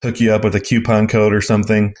hook you up with a coupon code or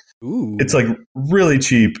something. Ooh. It's like really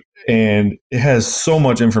cheap, and it has so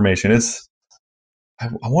much information. I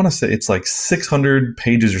want to say it's like 600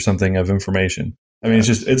 pages or something of information. I mean,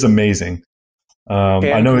 it's amazing.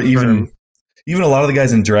 I know even a lot of the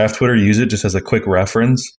guys in draft Twitter use it just as a quick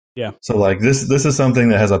reference. Yeah. So like this is something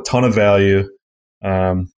that has a ton of value.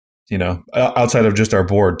 Outside of just our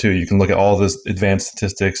board too, you can look at all this advanced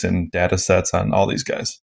statistics and data sets on all these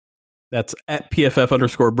guys. That's at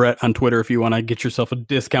PFF_Brett on Twitter if you want to get yourself a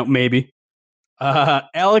discount, maybe.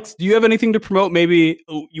 Alex, do you have anything to promote? Maybe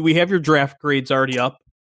we have your draft grades already up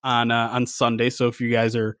on Sunday, so if you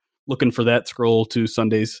guys are looking for that, scroll to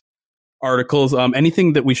Sunday's articles.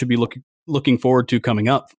 Anything that we should be looking forward to coming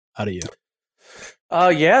up out of you?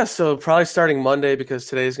 Yeah, so probably starting Monday because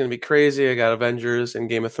today's going to be crazy. I got Avengers and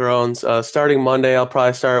Game of Thrones. Starting Monday, I'll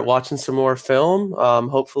probably start watching some more film.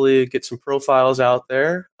 Hopefully get some profiles out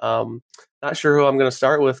there. Not sure who I'm going to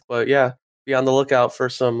start with, but yeah, be on the lookout for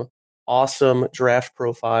some awesome draft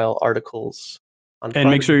profile articles on And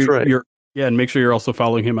make sure Detroit. and make sure you're also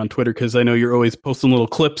following him on Twitter, because I know you're always posting little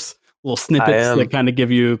clips, little snippets that kind of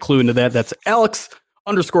give you a clue into that. That's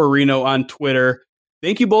Alex_Reno on Twitter.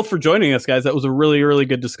 Thank you both for joining us, guys. That was a really, really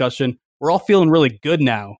good discussion. We're all feeling really good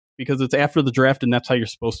now because it's after the draft, and that's how you're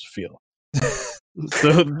supposed to feel.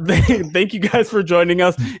 So thank you guys for joining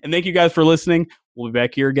us, and thank you guys for listening. We'll be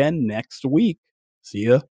back here again next week. See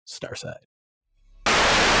ya, Starside.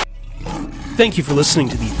 Thank you for listening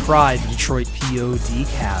to the Pride Detroit POD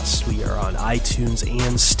cast. We are on iTunes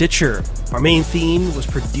and Stitcher. Our main theme was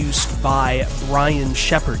produced by Brian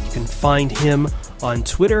Shepard. You can find him on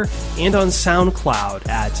Twitter and on SoundCloud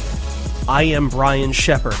at I am Brian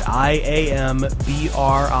Shepard.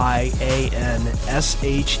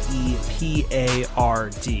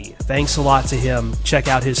 IamBrianShepard. Thanks a lot to him. Check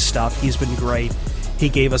out his stuff. He's been great. He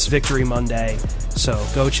gave us Victory Monday, so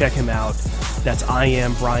go check him out. That's I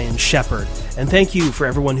Am Brian Shepard. And thank you for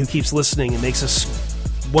everyone who keeps listening and makes us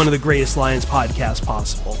one of the greatest Lions podcasts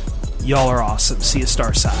possible. Y'all are awesome. See you,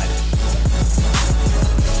 Starside.